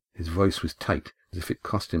steps. His voice was tight, as if it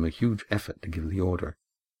cost him a huge effort to give the order.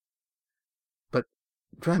 "But,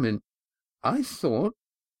 Dramin, I thought,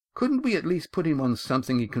 couldn't we at least put him on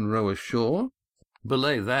something he can row ashore?"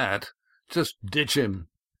 "Belay that. Just ditch him."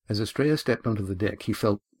 As Estrella stepped onto the deck, he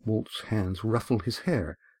felt Walt's hands ruffle his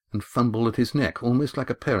hair and fumble at his neck, almost like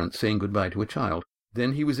a parent saying goodbye to a child.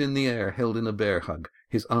 Then he was in the air, held in a bear hug,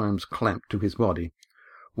 his arms clamped to his body.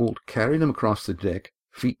 Walt carried him across the deck,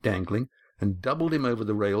 feet dangling, and doubled him over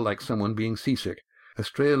the rail like someone being seasick.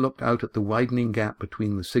 Estrella looked out at the widening gap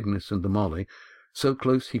between the Cygnus and the Molly, so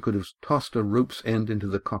close he could have tossed a rope's end into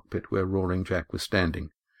the cockpit where Roaring Jack was standing.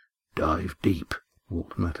 "Dive deep,"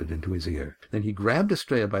 Walt muttered into his ear. Then he grabbed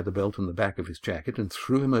Estrella by the belt on the back of his jacket and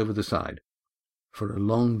threw him over the side. For a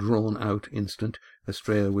long drawn-out instant,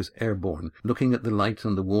 Estrella was airborne, looking at the light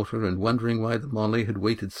on the water and wondering why the Molly had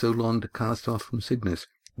waited so long to cast off from Cygnus.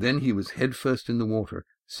 Then he was head-first in the water,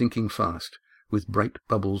 sinking fast, with bright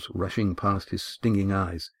bubbles rushing past his stinging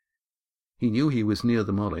eyes. He knew he was near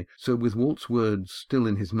the Molly, so with Walt's words still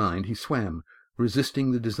in his mind, he swam,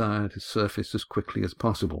 resisting the desire to surface as quickly as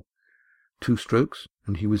possible. 2 strokes,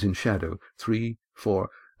 and he was in shadow. 3, 4,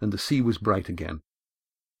 and the sea was bright again.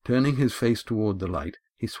 Turning his face toward the light,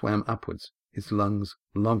 he swam upwards, his lungs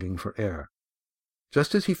longing for air.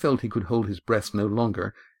 Just as he felt he could hold his breath no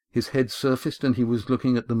longer, his head surfaced and he was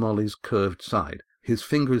looking at the Molly's curved side. His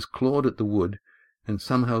fingers clawed at the wood, and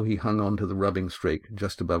somehow he hung on to the rubbing strake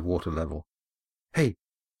just above water level. "Hey,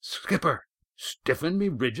 skipper!" "Stiffen me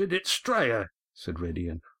rigid, it's Straya," said Red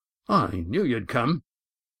Ian. "I knew you'd come."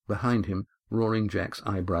 Behind him, Roaring Jack's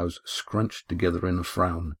eyebrows scrunched together in a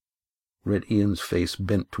frown. Red Ian's face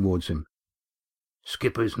bent towards him.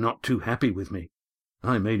 "Skipper's not too happy with me.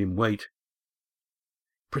 I made him wait."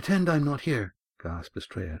 "Pretend I'm not here," gasped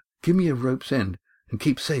Estrella. "Give me a rope's end, and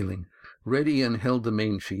keep sailing." Red Ian held the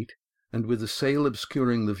main sheet, and with the sail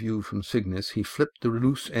obscuring the view from Cygnus, he flipped the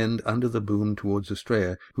loose end under the boom towards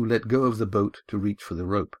Estrella, who let go of the boat to reach for the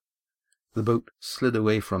rope. The boat slid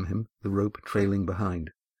away from him, the rope trailing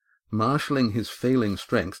behind. Marshalling his failing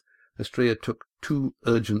strength, Estrella took 2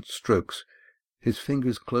 urgent strokes. His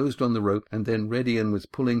fingers closed on the rope, and then Red Ian was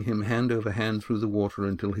pulling him hand over hand through the water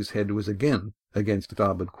until his head was again against the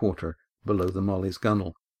starboard quarter, below the Molly's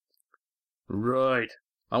gunwale. "Right.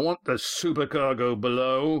 I want the supercargo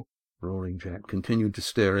below." Roaring Jack continued to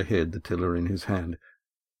stare ahead, the tiller in his hand.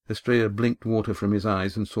 Estrella blinked water from his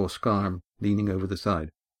eyes and saw Scarm leaning over the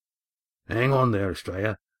side. "Hang on there,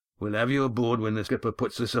 Estrella. We'll have you aboard when the skipper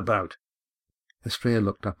puts us about." Estrella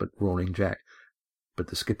looked up at Roaring Jack, but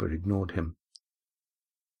the skipper ignored him.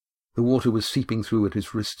 The water was seeping through at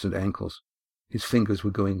his wrists and ankles. His fingers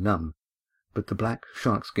were going numb, but the black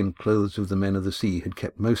sharkskin clothes of the men of the sea had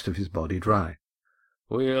kept most of his body dry.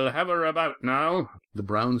 "We'll have her about now." The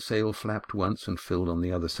brown sail flapped once and filled on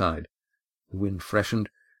the other side. The wind freshened,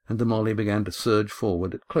 and the Molly began to surge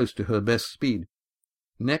forward at close to her best speed.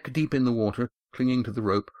 Neck deep in the water, clinging to the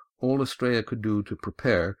rope, all Estrella could do to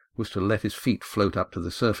prepare was to let his feet float up to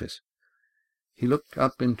the surface. He looked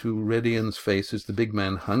up into Red Ian's face as the big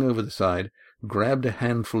man hung over the side, grabbed a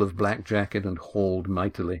handful of black jacket, and hauled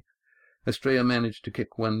mightily. Estrella managed to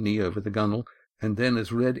kick one knee over the gunwale, and then,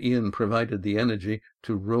 as Red Ian provided the energy,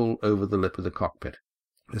 to roll over the lip of the cockpit.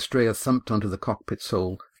 Estrella thumped onto the cockpit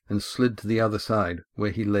sole and slid to the other side,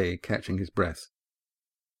 where he lay, catching his breath.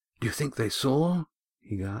 "Do you think they saw?"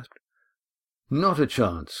 he gasped. "Not a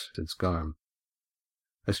chance," said Scarm.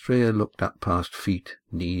 Estrella looked up past feet,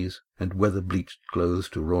 knees, and weather-bleached clothes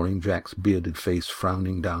to Roaring Jack's bearded face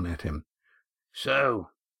frowning down at him. "So,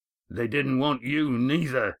 they didn't want you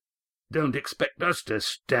neither. Don't expect us to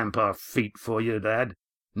stamp our feet for you, lad.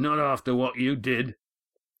 Not after what you did."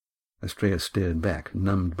 Estrella stared back,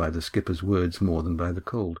 numbed by the skipper's words more than by the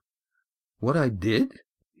cold. "What I did?"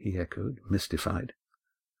 he echoed, mystified.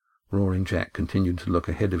 Roaring Jack continued to look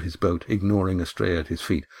ahead of his boat, ignoring Estrella at his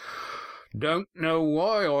feet. "Don't know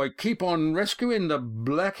why I keep on rescuing the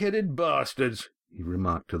black-headed bastards," he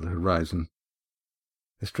remarked to the horizon.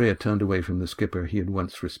 Estrella turned away from the skipper he had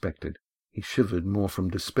once respected. He shivered more from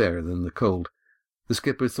despair than the cold. The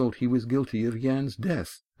skipper thought he was guilty of Jan's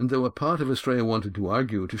death, and though a part of Estrella wanted to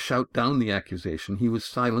argue, to shout down the accusation, he was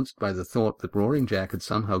silenced by the thought that Roaring Jack had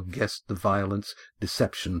somehow guessed the violence,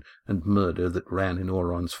 deception, and murder that ran in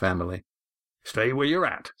Oron's family. "Stay where you're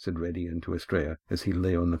at," said Red Ian to Estrella as he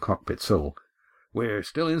lay on the cockpit sole. We're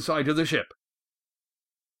still in sight of the ship."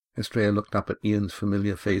 Estrella looked up at Ian's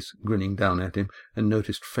familiar face grinning down at him and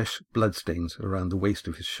noticed fresh bloodstains around the waist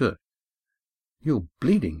of his shirt. "You're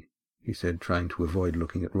bleeding," he said, trying to avoid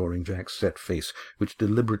looking at Roaring Jack's set face, which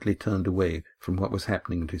deliberately turned away from what was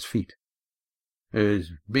happening at his feet.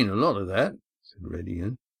 "There's been a lot of that," said Red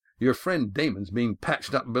Ian. "Your friend Damon's being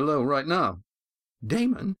patched up below right now."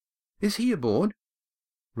 "Damon? Is he aboard?"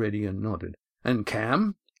 Red Ian nodded. "And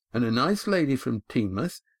Cam, and a nice lady from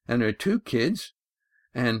Teignmouth, and her 2 kids,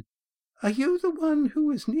 and—" "Are you the one who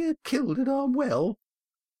was near killed at our well?"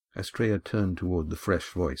 Estrella turned toward the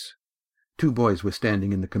fresh voice. 2 boys were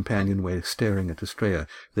standing in the companionway staring at Estrella,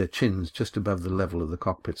 their chins just above the level of the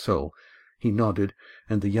cockpit sole. He nodded,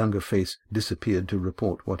 and the younger face disappeared to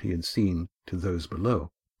report what he had seen to those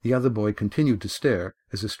below. The other boy continued to stare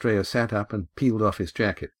as Estrella sat up and peeled off his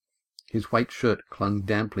jacket. His white shirt clung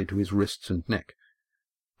damply to his wrists and neck.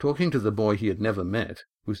 Talking to the boy he had never met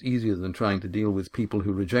was easier than trying to deal with people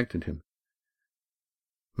who rejected him.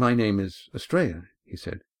 "My name is Estrella," he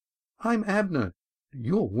said. "I'm Abner.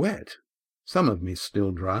 You're wet." "Some of me's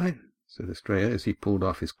still dry," said Estrella as he pulled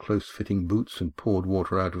off his close-fitting boots and poured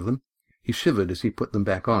water out of them. He shivered as he put them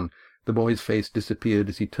back on. The boy's face disappeared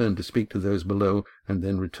as he turned to speak to those below and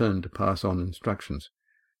then returned to pass on instructions.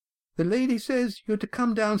 "The lady says you're to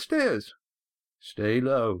come downstairs." "Stay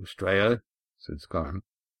low, Estrella," said Scarm.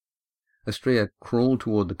 Estrella crawled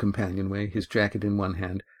toward the companionway, his jacket in one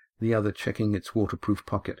hand, the other checking its waterproof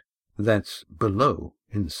pocket. "That's below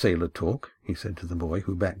in sailor talk," he said to the boy,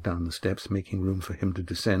 who backed down the steps, making room for him to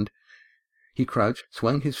descend. He crouched,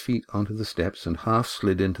 swung his feet onto the steps, and half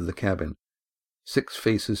slid into the cabin. 6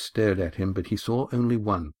 faces stared at him, but he saw only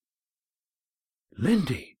one.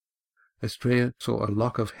 "Lindy!" Estrella saw a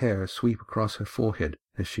lock of hair sweep across her forehead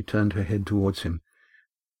as she turned her head towards him.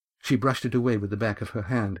 She brushed it away with the back of her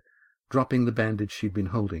hand, dropping the bandage she'd been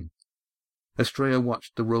holding. Estrella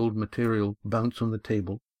watched the rolled material bounce on the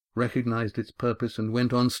table, recognized its purpose, and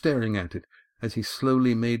went on staring at it as he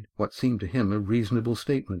slowly made what seemed to him a reasonable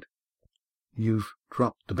statement. "You've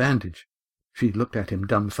dropped the bandage." She looked at him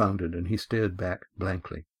dumbfounded, and he stared back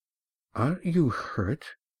blankly. "Are you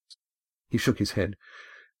hurt?" He shook his head.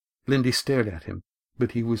 Lindy stared at him,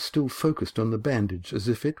 but he was still focused on the bandage as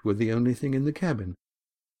if it were the only thing in the cabin.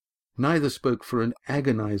 Neither spoke for an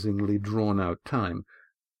agonizingly drawn-out time.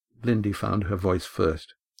 Lindy found her voice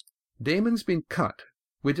first. "Damon's been cut.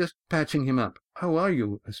 We're just patching him up. How are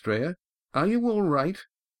you, Estrella? Are you all right?"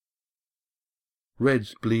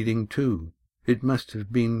 "Red's bleeding, too. It must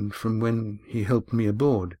have been from when he helped me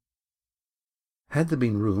aboard." Had there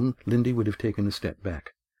been room, Lindy would have taken a step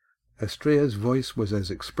back. Estrella's voice was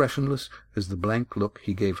as expressionless as the blank look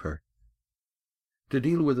he gave her. To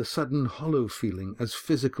deal with a sudden hollow feeling, as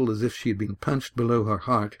physical as if she had been punched below her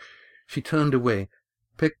heart, she turned away,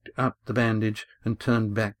 picked up the bandage, and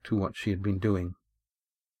turned back to what she had been doing.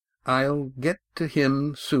 "I'll get to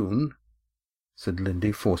him soon," said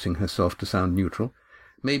Lindy, forcing herself to sound neutral.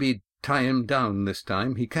 "Maybe tie him down this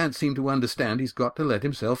time. He can't seem to understand he's got to let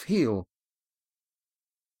himself heal."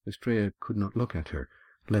 Estrella could not look at her,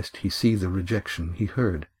 lest he see the rejection he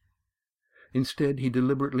heard. Instead, he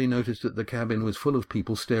deliberately noticed that the cabin was full of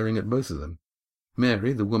people staring at both of them.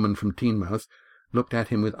 Mary, the woman from Teignmouth, looked at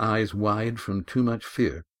him with eyes wide from too much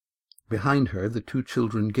fear. Behind her, the 2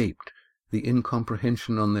 children gaped, the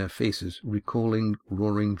incomprehension on their faces recalling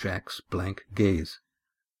Roaring Jack's blank gaze.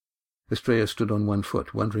 Estrella stood on one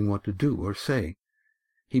foot, wondering what to do or say.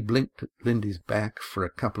 He blinked at Lindy's back for a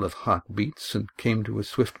couple of heartbeats and came to a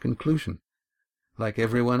swift conclusion. Like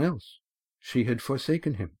everyone else, she had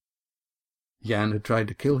forsaken him. Jan had tried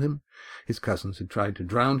to kill him, his cousins had tried to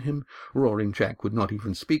drown him, Roaring Jack would not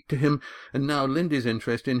even speak to him, and now Lindy's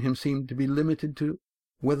interest in him seemed to be limited to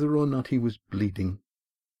whether or not he was bleeding.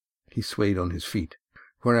 He swayed on his feet.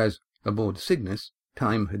 Whereas aboard Cygnus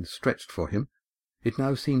time had stretched for him, it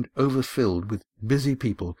now seemed overfilled with busy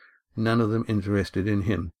people, none of them interested in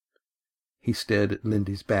him. He stared at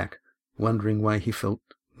Lindy's back, wondering why he felt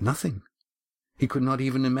nothing. He could not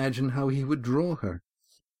even imagine how he would draw her.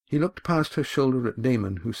 He looked past her shoulder at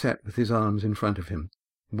Damon, who sat with his arms in front of him.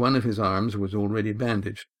 One of his arms was already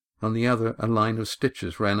bandaged. On the other, a line of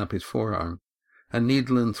stitches ran up his forearm. A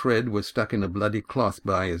needle and thread was stuck in a bloody cloth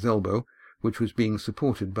by his elbow, which was being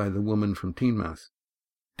supported by the woman from Teignmouth.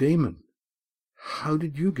 "Damon, how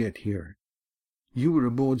did you get here? You were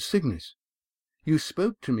aboard Cygnus. You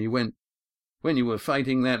spoke to me when you were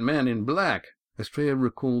fighting that man in black." Estrella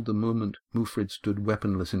recalled the moment Mufrid stood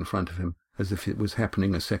weaponless in front of him, as if it was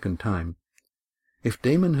happening a second time. If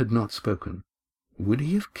Damon had not spoken, would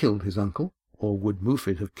he have killed his uncle, or would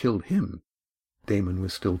Mufrid have killed him? Damon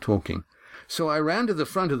was still talking. So I ran to the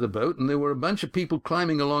front of the boat, and there were a bunch of people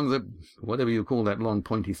climbing along the, whatever you call that long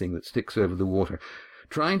pointy thing that sticks over the water,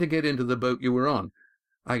 trying to get into the boat you were on.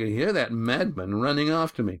 I could hear that madman running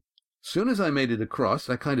after me. Soon as I made it across,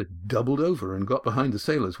 I kind of doubled over and got behind the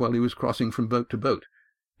sailors while he was crossing from boat to boat.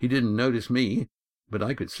 He didn't notice me, but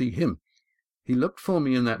I could see him. He looked for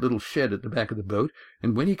me in that little shed at the back of the boat,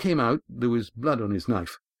 and when he came out, there was blood on his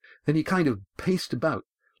knife. Then he kind of paced about,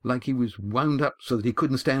 like he was wound up so that he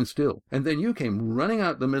couldn't stand still. And then you came running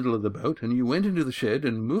out the middle of the boat, and you went into the shed,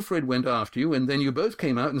 and Mufred went after you, and then you both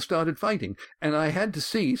came out and started fighting. And I had to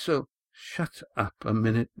see, so— "Shut up a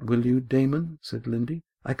minute, will you, Damon?" said Lindy.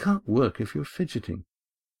 "I can't work if you're fidgeting."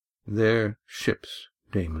 "They're ships,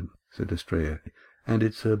 Damon," said Estrella, "and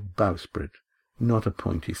it's a bowsprit, not a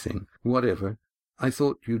pointy thing. Whatever. I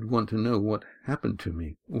thought you'd want to know what happened to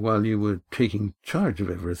me while you were taking charge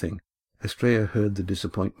of everything." Estrella heard the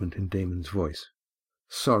disappointment in Damon's voice.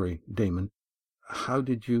 "Sorry, Damon. How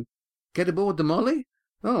did you—" "Get aboard the Molly?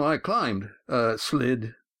 Oh, I climbed,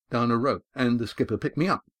 slid down a rope, and the skipper picked me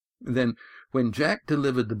up. Then, when Jack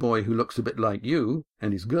delivered the boy who looks a bit like you,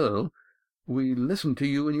 and his girl, we listened to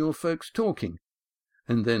you and your folks talking.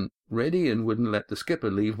 And then Reddy wouldn't let the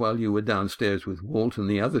skipper leave while you were downstairs with Walt and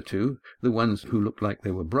the other two, the ones who looked like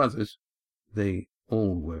they were brothers." "They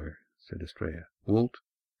all were," said Estrella. "Walt,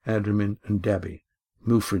 Adrimin, and Dabby,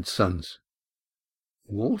 Mufred's sons."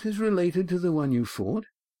 "Walt is related to the one you fought?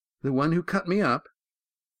 The one who cut me up?"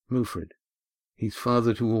 "Mufred. He's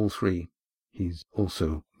father to all three. He's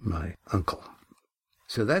also my uncle."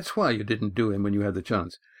 "So that's why you didn't do him when you had the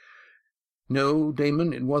chance." "No,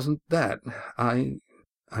 Damon, it wasn't that. I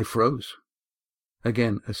froze."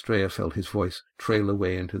 Again Estrella felt his voice trail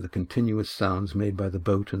away into the continuous sounds made by the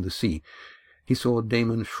boat and the sea. He saw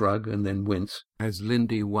Damon shrug and then wince as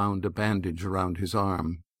Lindy wound a bandage around his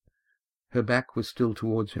arm. Her back was still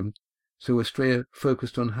towards him, so Estrella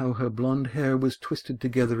focused on how her blonde hair was twisted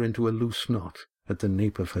together into a loose knot at the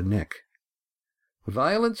nape of her neck.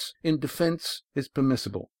 "Violence in defense is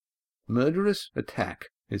permissible. Murderous attack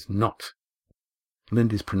is not."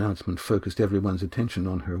 Lindy's pronouncement focused everyone's attention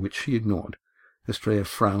on her, which she ignored. Estrella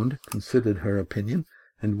frowned, considered her opinion,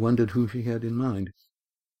 and wondered who she had in mind.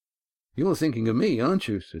 "You're thinking of me, aren't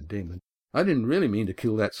you?" said Damon. "I didn't really mean to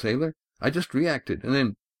kill that sailor. I just reacted, and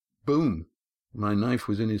then, boom, my knife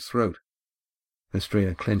was in his throat."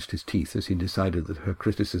 Estrella clenched his teeth as he decided that her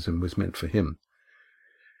criticism was meant for him.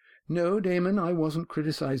 "No, Damon, I wasn't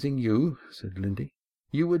criticizing you," said Lindy.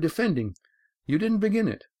 "You were defending. You didn't begin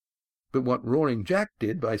it. But what Roaring Jack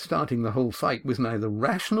did by starting the whole fight was neither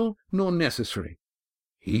rational nor necessary."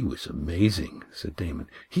 "He was amazing," said Damon.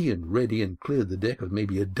 "He and Reddy cleared the deck of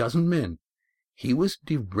maybe a dozen men." "He was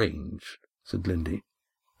deranged," said Lindy.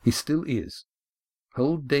 "He still is.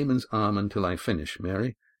 Hold Damon's arm until I finish,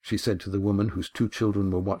 Mary," she said to the woman whose two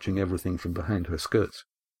children were watching everything from behind her skirts.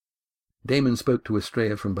 Damon spoke to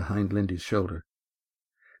Estrella from behind Lindy's shoulder.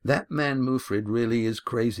 "That man Mufred really is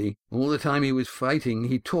crazy. All the time he was fighting,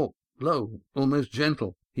 he talked low, almost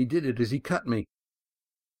gentle. He did it as he cut me."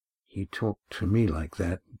 "He talked to me like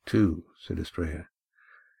that, too," said Estrella.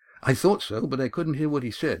 "I thought so, but I couldn't hear what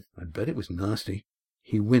he said. I bet it was nasty."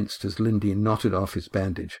 He winced as Lindy knotted off his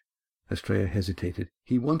bandage. Estrella hesitated.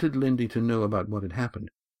 He wanted Lindy to know about what had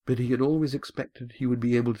happened, but he had always expected he would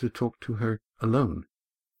be able to talk to her alone.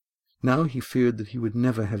 Now he feared that he would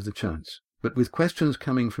never have the chance. But with questions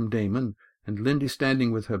coming from Damon, and Lindy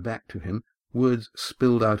standing with her back to him, words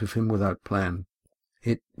spilled out of him without plan.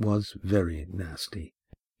 "It was very nasty.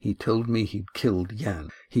 He told me he'd killed Jan.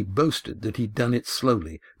 He boasted that he'd done it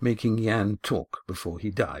slowly, making Jan talk before he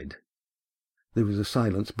died." There was a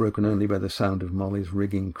silence broken only by the sound of Molly's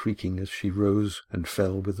rigging creaking as she rose and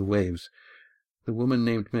fell with the waves. The woman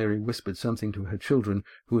named Mary whispered something to her children,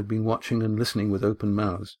 who had been watching and listening with open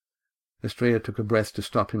mouths. Estrella took a breath to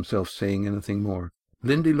stop himself saying anything more.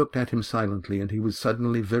 Lindy looked at him silently, and he was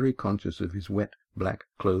suddenly very conscious of his wet, black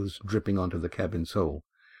clothes dripping onto the cabin sole.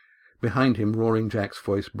 Behind him, Roaring Jack's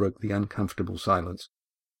voice broke the uncomfortable silence.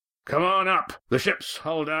 "Come on up. The ship's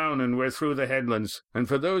hull down and we're through the headlands. And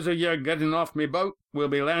for those of you getting off me boat, we'll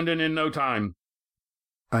be landing in no time."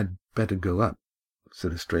 "I'd better go up,"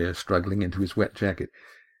 said Estrella, struggling into his wet jacket.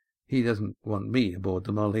 "He doesn't want me aboard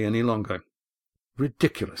the Molly any longer."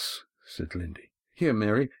 "Ridiculous," said Lindy. "Here,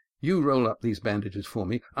 Mary, you roll up these bandages for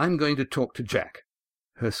me. I'm going to talk to Jack."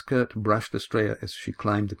 Her skirt brushed Estrella as she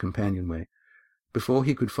climbed the companionway. Before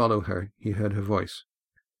he could follow her, he heard her voice.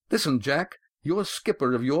 "Listen, Jack, you're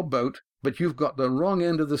skipper of your boat, but you've got the wrong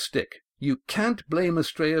end of the stick. You can't blame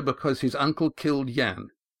Estrella because his uncle killed Jan."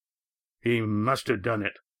 "He must have done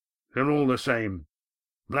it. They're all the same.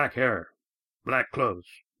 Black hair, black clothes,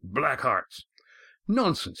 Black hearts.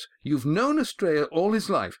 Nonsense. You've known Estrella all his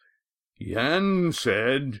life. Jan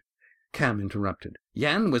said... Cam interrupted.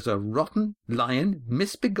 Jan was a rotten, lying,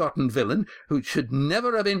 misbegotten villain who should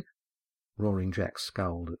never have been... Roaring Jack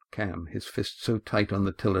scowled at Cam, his fist so tight on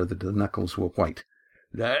the tiller that the knuckles were white.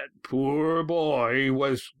 That poor boy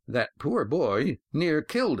was... That poor boy near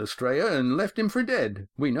killed Estrella and left him for dead.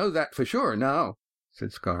 We know that for sure now,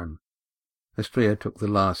 said Scarm. Estrella took the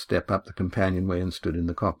last step up the companionway and stood in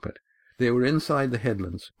the cockpit. They were inside the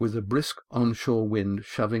headlands, with a brisk onshore wind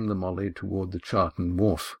shoving the Molly toward the Charton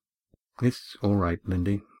wharf. It's all right,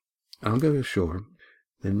 Lindy. I'll go ashore.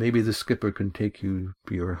 Then maybe the skipper can take you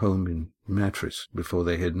to your home in Mattress before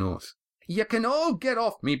they head north. You can all get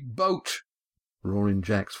off me boat! Roaring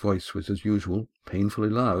Jack's voice was as usual, painfully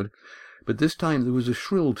loud, but this time there was a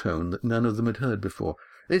shrill tone that none of them had heard before.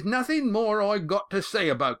 There's nothing more I got to say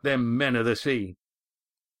about them men of the sea.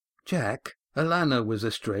 Jack, Alana was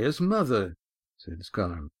Estrella's mother, said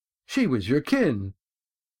Scarm. She was your kin.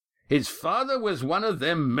 His father was one of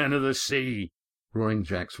them men of the sea. Roaring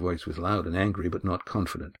Jack's voice was loud and angry, but not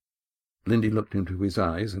confident. Lindy looked into his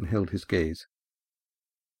eyes and held his gaze.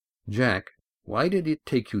 Jack, why did it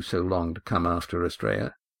take you so long to come after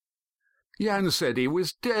Estrella? Jan said he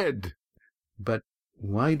was dead. But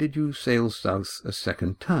why did you sail south a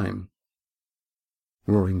second time?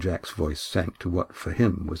 Roaring Jack's voice sank to what for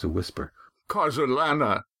him was a whisper. 'Cause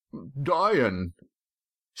Alana dying.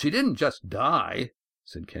 She didn't just die,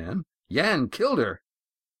 said Cam. Jan killed her.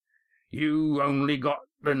 You only got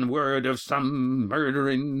the word of some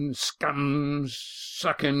murdering, scum-sucking...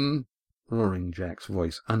 Roaring Jack's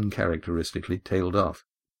voice uncharacteristically tailed off.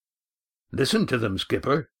 Listen to them,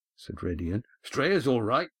 skipper, said Red Ian. Estrella's all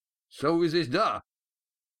right. So is his da.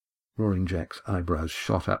 Roaring Jack's eyebrows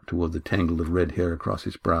shot up toward the tangle of red hair across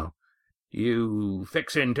his brow. You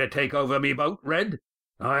fixin' to take over me boat, Red?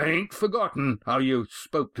 I ain't forgotten how you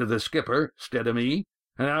spoke to the skipper, 'stead of me,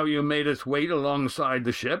 and how you made us wait alongside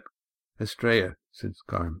the ship. Estrella, said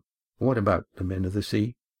Scarm. What about the men of the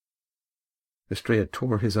sea? Estrella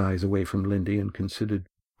tore his eyes away from Lindy and considered,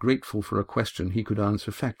 grateful for a question he could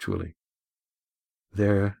answer factually.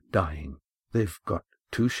 They're dying. They've got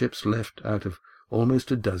 2 ships left out of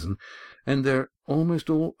almost a dozen, and they're almost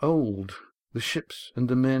all old, the ships and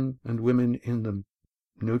the men and women in them.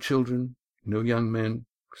 No children, no young men,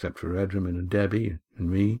 except for Adriman and Debbie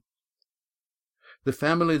and me. The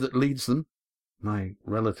family that leads them, my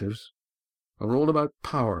relatives, are all about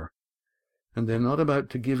power, and they're not about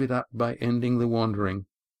to give it up by ending the wandering.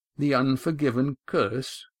 The unforgiven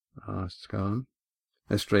curse? Asked Scarm.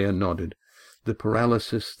 Estrella nodded. The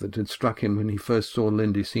paralysis that had struck him when he first saw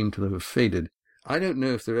Lindy seemed to have faded. I don't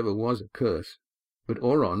know if there ever was a curse, but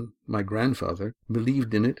Oron, my grandfather,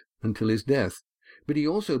 believed in it until his death. But he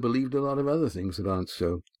also believed a lot of other things that aren't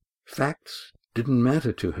so. Facts didn't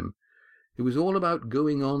matter to him. It was all about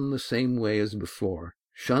going on the same way as before.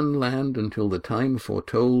 Shun land until the time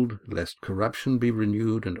foretold, lest corruption be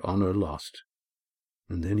renewed and honor lost.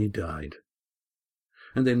 And then he died.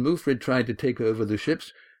 And then Mufrid tried to take over the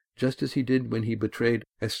ships, just as he did when he betrayed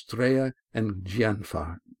Estrella and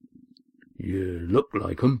Gianfar. You look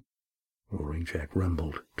like 'em, Roaring Jack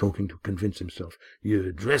rumbled, talking to convince himself.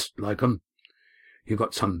 You dressed like 'em. You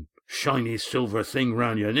got some shiny silver thing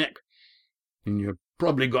round your neck, and you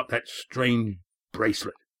probably got that strange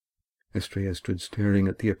bracelet. Estrella stood staring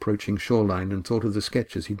at the approaching shoreline and thought of the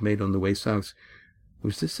sketches he'd made on the way south.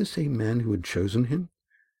 Was this the same man who had chosen him?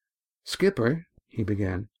 Skipper, he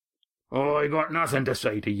began. I got nothing to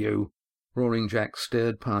say to you. Roaring Jack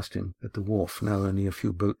stared past him at the wharf, now only a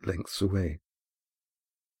few boat lengths away.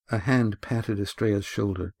 A hand patted Estrella's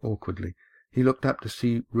shoulder awkwardly. He looked up to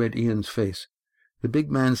see Red Ian's face. The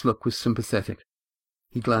big man's look was sympathetic.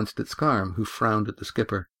 He glanced at Scarm, who frowned at the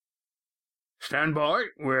skipper. Stand by,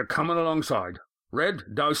 we're coming alongside.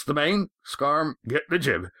 Red, douse the main. Scarm, get the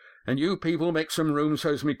jib. And you people make some room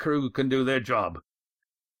so's me crew can do their job.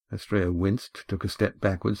 Estrella winced, took a step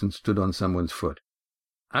backwards, and stood on someone's foot.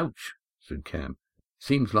 Ouch, said Cam.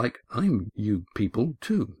 Seems like I'm you people,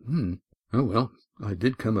 too. Oh, well, I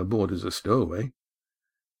did come aboard as a stowaway.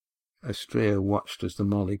 Estrella watched as the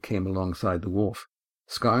Molly came alongside the wharf.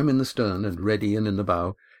 Scarm in the stern and Red Ian in the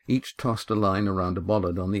bow each tossed a line around a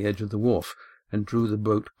bollard on the edge of the wharf and drew the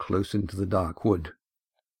boat close into the dark wood.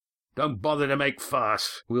 Don't bother to make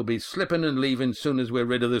fuss. We'll be slipping and leaving soon as we're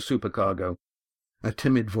rid of the supercargo. A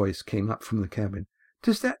timid voice came up from the cabin.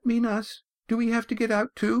 Does that mean us? Do we have to get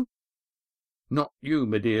out too? Not you,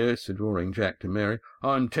 my dear, said Roaring Jack to Mary.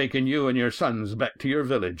 I'm taking you and your sons back to your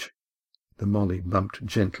village. The Molly bumped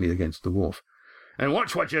gently against the wharf. And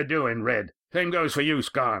watch what you're doing, Red. Same goes for you,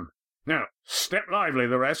 Scarm. Now, step lively,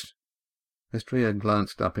 the rest." Estrella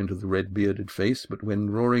glanced up into the red-bearded face, but when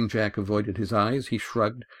Roaring Jack avoided his eyes, he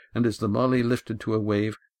shrugged, and as the Molly lifted to a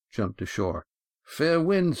wave, jumped ashore. "Fair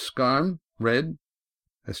wind, Scarm, Red,"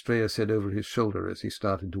 Estrella said over his shoulder as he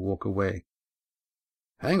started to walk away.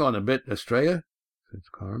 "Hang on a bit, Estrella," said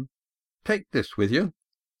Scarm. "Take this with you."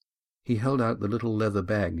 He held out the little leather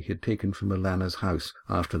bag he had taken from Alana's house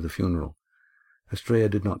after the funeral. Estrella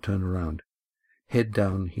did not turn around. Head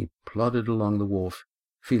down, he plodded along the wharf,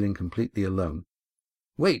 feeling completely alone.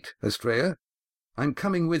 "Wait, Estrella. I'm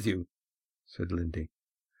coming with you," said Lindy.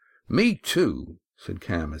 "Me too," said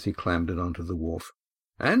Cam as he clambered onto the wharf.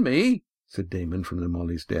 "And me," said Damon from the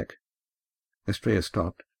Molly's deck. Estrella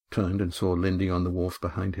stopped, turned, and saw Lindy on the wharf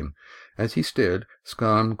behind him. As he stared,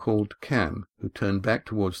 Scarm called Cam, who turned back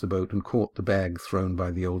towards the boat and caught the bag thrown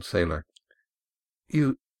by the old sailor.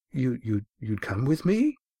 You'd come with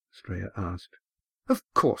me?" Estrella asked. "Of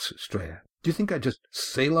course, Estrella. Do you think I'd just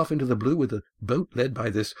sail off into the blue with a boat led by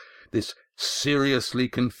this seriously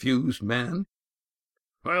confused man?"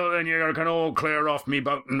 "Well, then you can all clear off me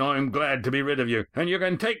boat, and I'm glad to be rid of you, and you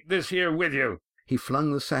can take this here with you." He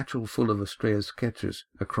flung the satchel full of Estrella's sketches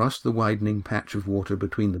across the widening patch of water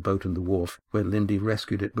between the boat and the wharf, where Lindy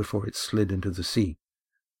rescued it before it slid into the sea.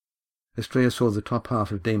 Estrella saw the top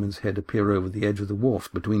half of Damon's head appear over the edge of the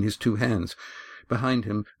wharf between his two hands. Behind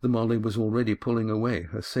him, the Molly was already pulling away,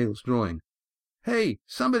 her sails drawing. "Hey,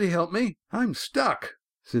 somebody help me! I'm stuck!"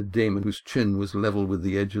 said Damon, whose chin was level with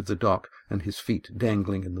the edge of the dock and his feet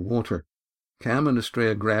dangling in the water. Cam and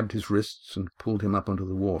Estrella grabbed his wrists and pulled him up onto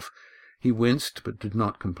the wharf. He winced but did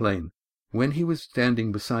not complain. When he was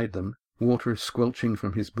standing beside them, water squelching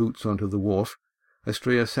from his boots onto the wharf,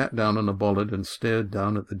 Estrella sat down on a bollard and stared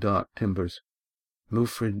down at the dark timbers.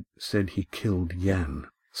 Wilfred said he killed Jan,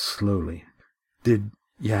 slowly. Did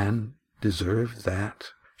Jan deserve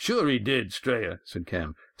that? "Sure he did, Estrella," said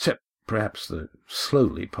Cam, "Except perhaps the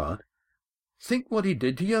slowly part." "Think what he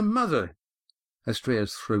did to your mother."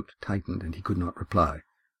 Estrella's throat tightened, and he could not reply.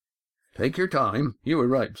 "Take your time. You were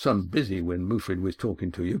right some busy when Wilfred was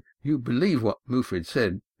talking to you. You believe what Wilfred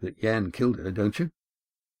said, that Jan killed her, don't you?"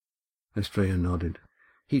 Estrella nodded.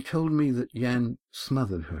 "He told me that Jan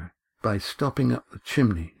smothered her by stopping up the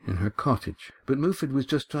chimney in her cottage, but Wilfred was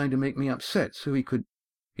just trying to make me upset so he could—"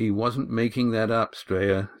 "He wasn't making that up,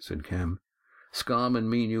 Estrella," said Cam. "Scarm and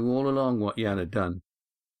me knew all along what Jan had done.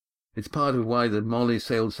 It's part of why the Molly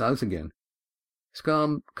sailed south again.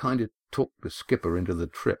 Scarm kind of talked the skipper into the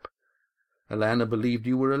trip. Alana believed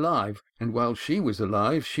you were alive, and while she was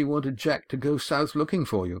alive, she wanted Jack to go south looking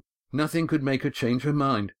for you. Nothing could make her change her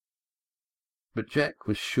mind. But Jack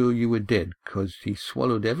was sure you were dead, 'cause he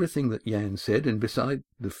swallowed everything that Jan said, and beside,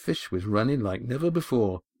 the fish was running like never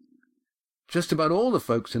before. Just about all the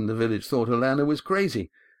folks in the village thought Alana was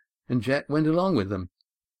crazy, and Jack went along with them.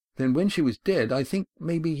 Then when she was dead, I think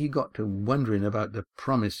maybe he got to wondering about the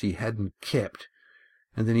promise he hadn't kept,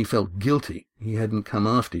 and then he felt guilty he hadn't come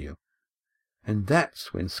after you. And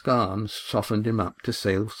that's when Scarm softened him up to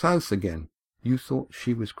sail south again. You thought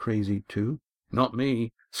she was crazy too?" "Not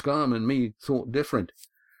me. Scarm and me thought different.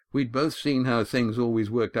 We'd both seen how things always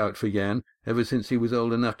worked out for Jan, ever since he was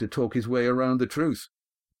old enough to talk his way around the truth."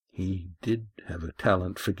 "He did have a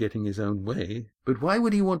talent for getting his own way. But why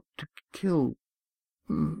would he want to kill—"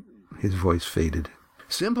 His voice faded.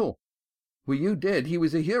 "Simple. Were you dead, he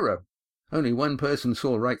was a hero. Only one person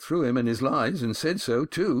saw right through him and his lies, and said so,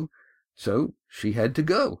 too. So she had to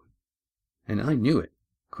go. And I knew it,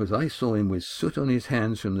 'cause I saw him with soot on his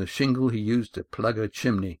hands from the shingle he used to plug her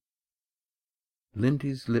chimney."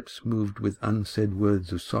 Lindy's lips moved with unsaid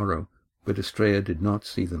words of sorrow, but Estrella did not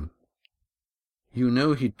see them. "You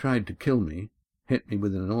know he tried to kill me, hit me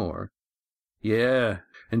with an oar." "Yeah,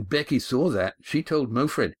 and Becky saw that. She told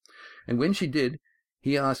Wilfred. And when she did,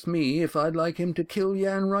 he asked me if I'd like him to kill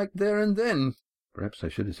Jan right there and then. Perhaps I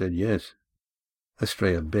should have said yes."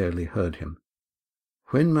 Estrella barely heard him.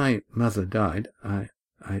 "When my mother died, I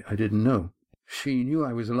didn't know. She knew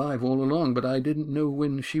I was alive all along, but I didn't know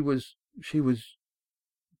when she was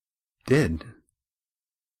dead."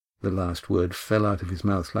 The last word fell out of his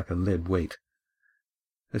mouth like a lead weight.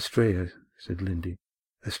 "Estrella," said Lindy.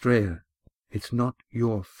 "Estrella, it's not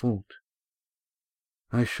your fault.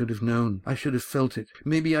 I should have known. I should have felt it.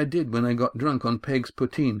 Maybe I did when I got drunk on Peg's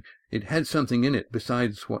poteen. It had something in it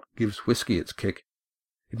besides what gives whiskey its kick.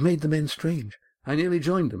 It made the men strange. I nearly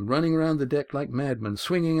joined them, running around the deck like madmen,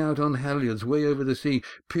 swinging out on halyards way over the sea,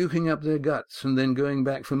 puking up their guts, and then going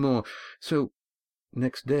back for more. So,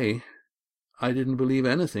 next day, I didn't believe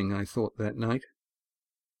anything I thought that night."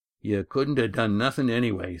 "You couldn't have done nothing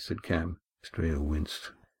anyway," said Cam. Estrella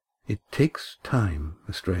winced. "It takes time,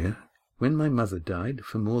 Estrella. When my mother died,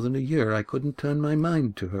 for more than a year I couldn't turn my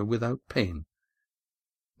mind to her without pain.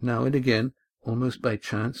 Now and again, almost by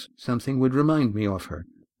chance, something would remind me of her,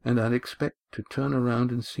 and I'd expect to turn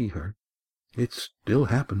around and see her. It still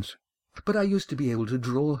happens. But I used to be able to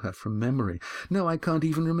draw her from memory. Now I can't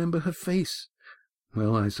even remember her face.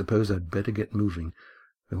 Well, I suppose I'd better get moving,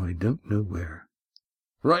 though I don't know where."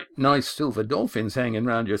 "Right nice silver dolphins hanging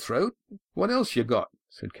round your throat. What else you got?"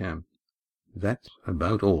 said Cam. "That's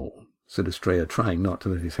about all," said Estrella, trying not to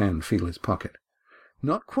let his hand feel his pocket.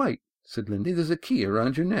 "Not quite," said Lindy. "There's a key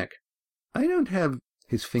around your neck." "I don't have—"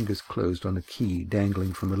 His fingers closed on a key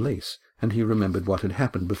dangling from a lace, and he remembered what had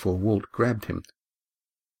happened before Walt grabbed him.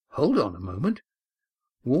 "Hold on a moment."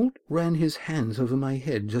 Walt ran his hands over my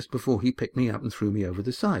head just before he picked me up and threw me over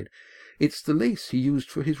the side. "It's the lace he used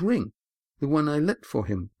for his ring, the one I let for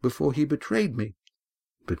him before he betrayed me."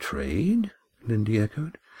 "Betrayed?" Lindy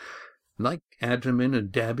echoed. "Like Adramin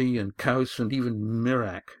and Dabby and Kaus and even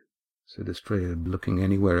Mirak," said Estrella, looking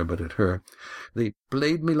anywhere but at her. "They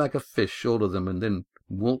played me like a fish, all of them, and then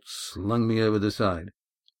Walt slung me over the side."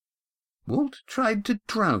 "Walt tried to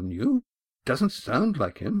drown you? Doesn't sound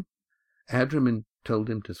like him." "Adramin told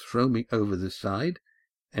him to throw me over the side,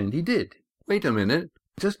 and he did. Wait a minute.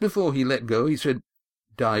 Just before he let go, he said,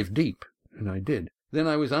 'Dive deep,' and I did. Then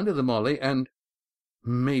I was under the Molly, and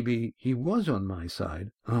maybe he was on my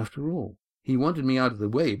side, after all. He wanted me out of the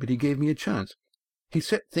way, but he gave me a chance. He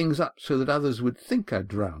set things up so that others would think I'd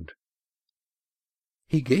drowned."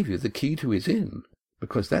 "He gave you the key to his inn,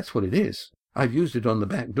 because that's what it is. I've used it on the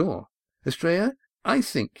back door. Estrella, I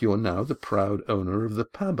think you're now the proud owner of the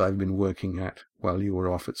pub I've been working at while you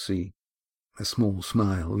were off at sea." A small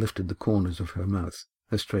smile lifted the corners of her mouth.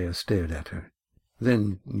 Estrella stared at her.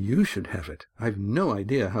 "Then you should have it. I've no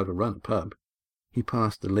idea how to run a pub." He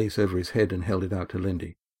passed the lace over his head and held it out to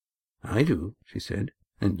Lindy. "I do," she said,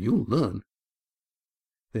 "and you'll learn."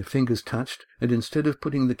 Their fingers touched, and instead of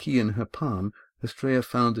putting the key in her palm, Estrella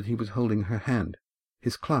found that he was holding her hand.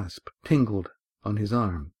 His clasp tingled on his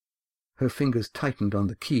arm. Her fingers tightened on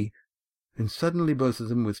the key, and suddenly both of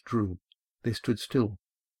them withdrew. They stood still,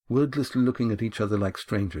 wordlessly looking at each other like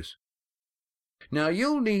strangers. "Now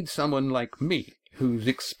you'll need someone like me, who's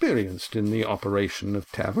experienced in the operation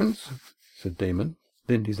of taverns," said Damon.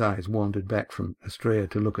 Lindy's eyes wandered back from Estrella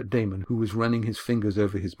to look at Damon, who was running his fingers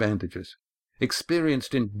over his bandages.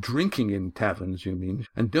 "Experienced in drinking in taverns, you mean,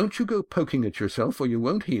 and don't you go poking at yourself or you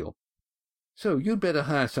won't heal. So you'd better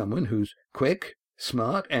hire someone who's quick,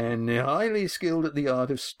 smart, and highly skilled at the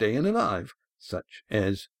art of staying alive, such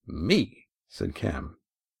as me," said Cam.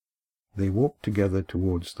 They walked together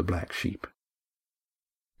towards the Black Sheep.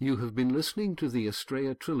 You have been listening to the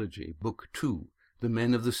Estrella Trilogy, Book 2, The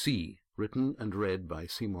Men of the Sea, written and read by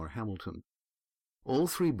Seymour Hamilton. All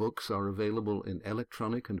 3 books are available in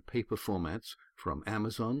electronic and paper formats from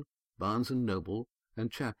Amazon, Barnes & Noble,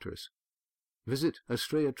 and Chapters. Visit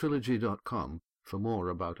estrellatrilogy.com for more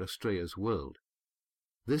about Estrella's world.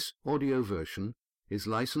 This audio version is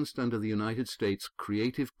licensed under the United States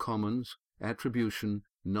Creative Commons Attribution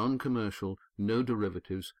Non-Commercial No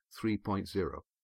Derivatives 3.0.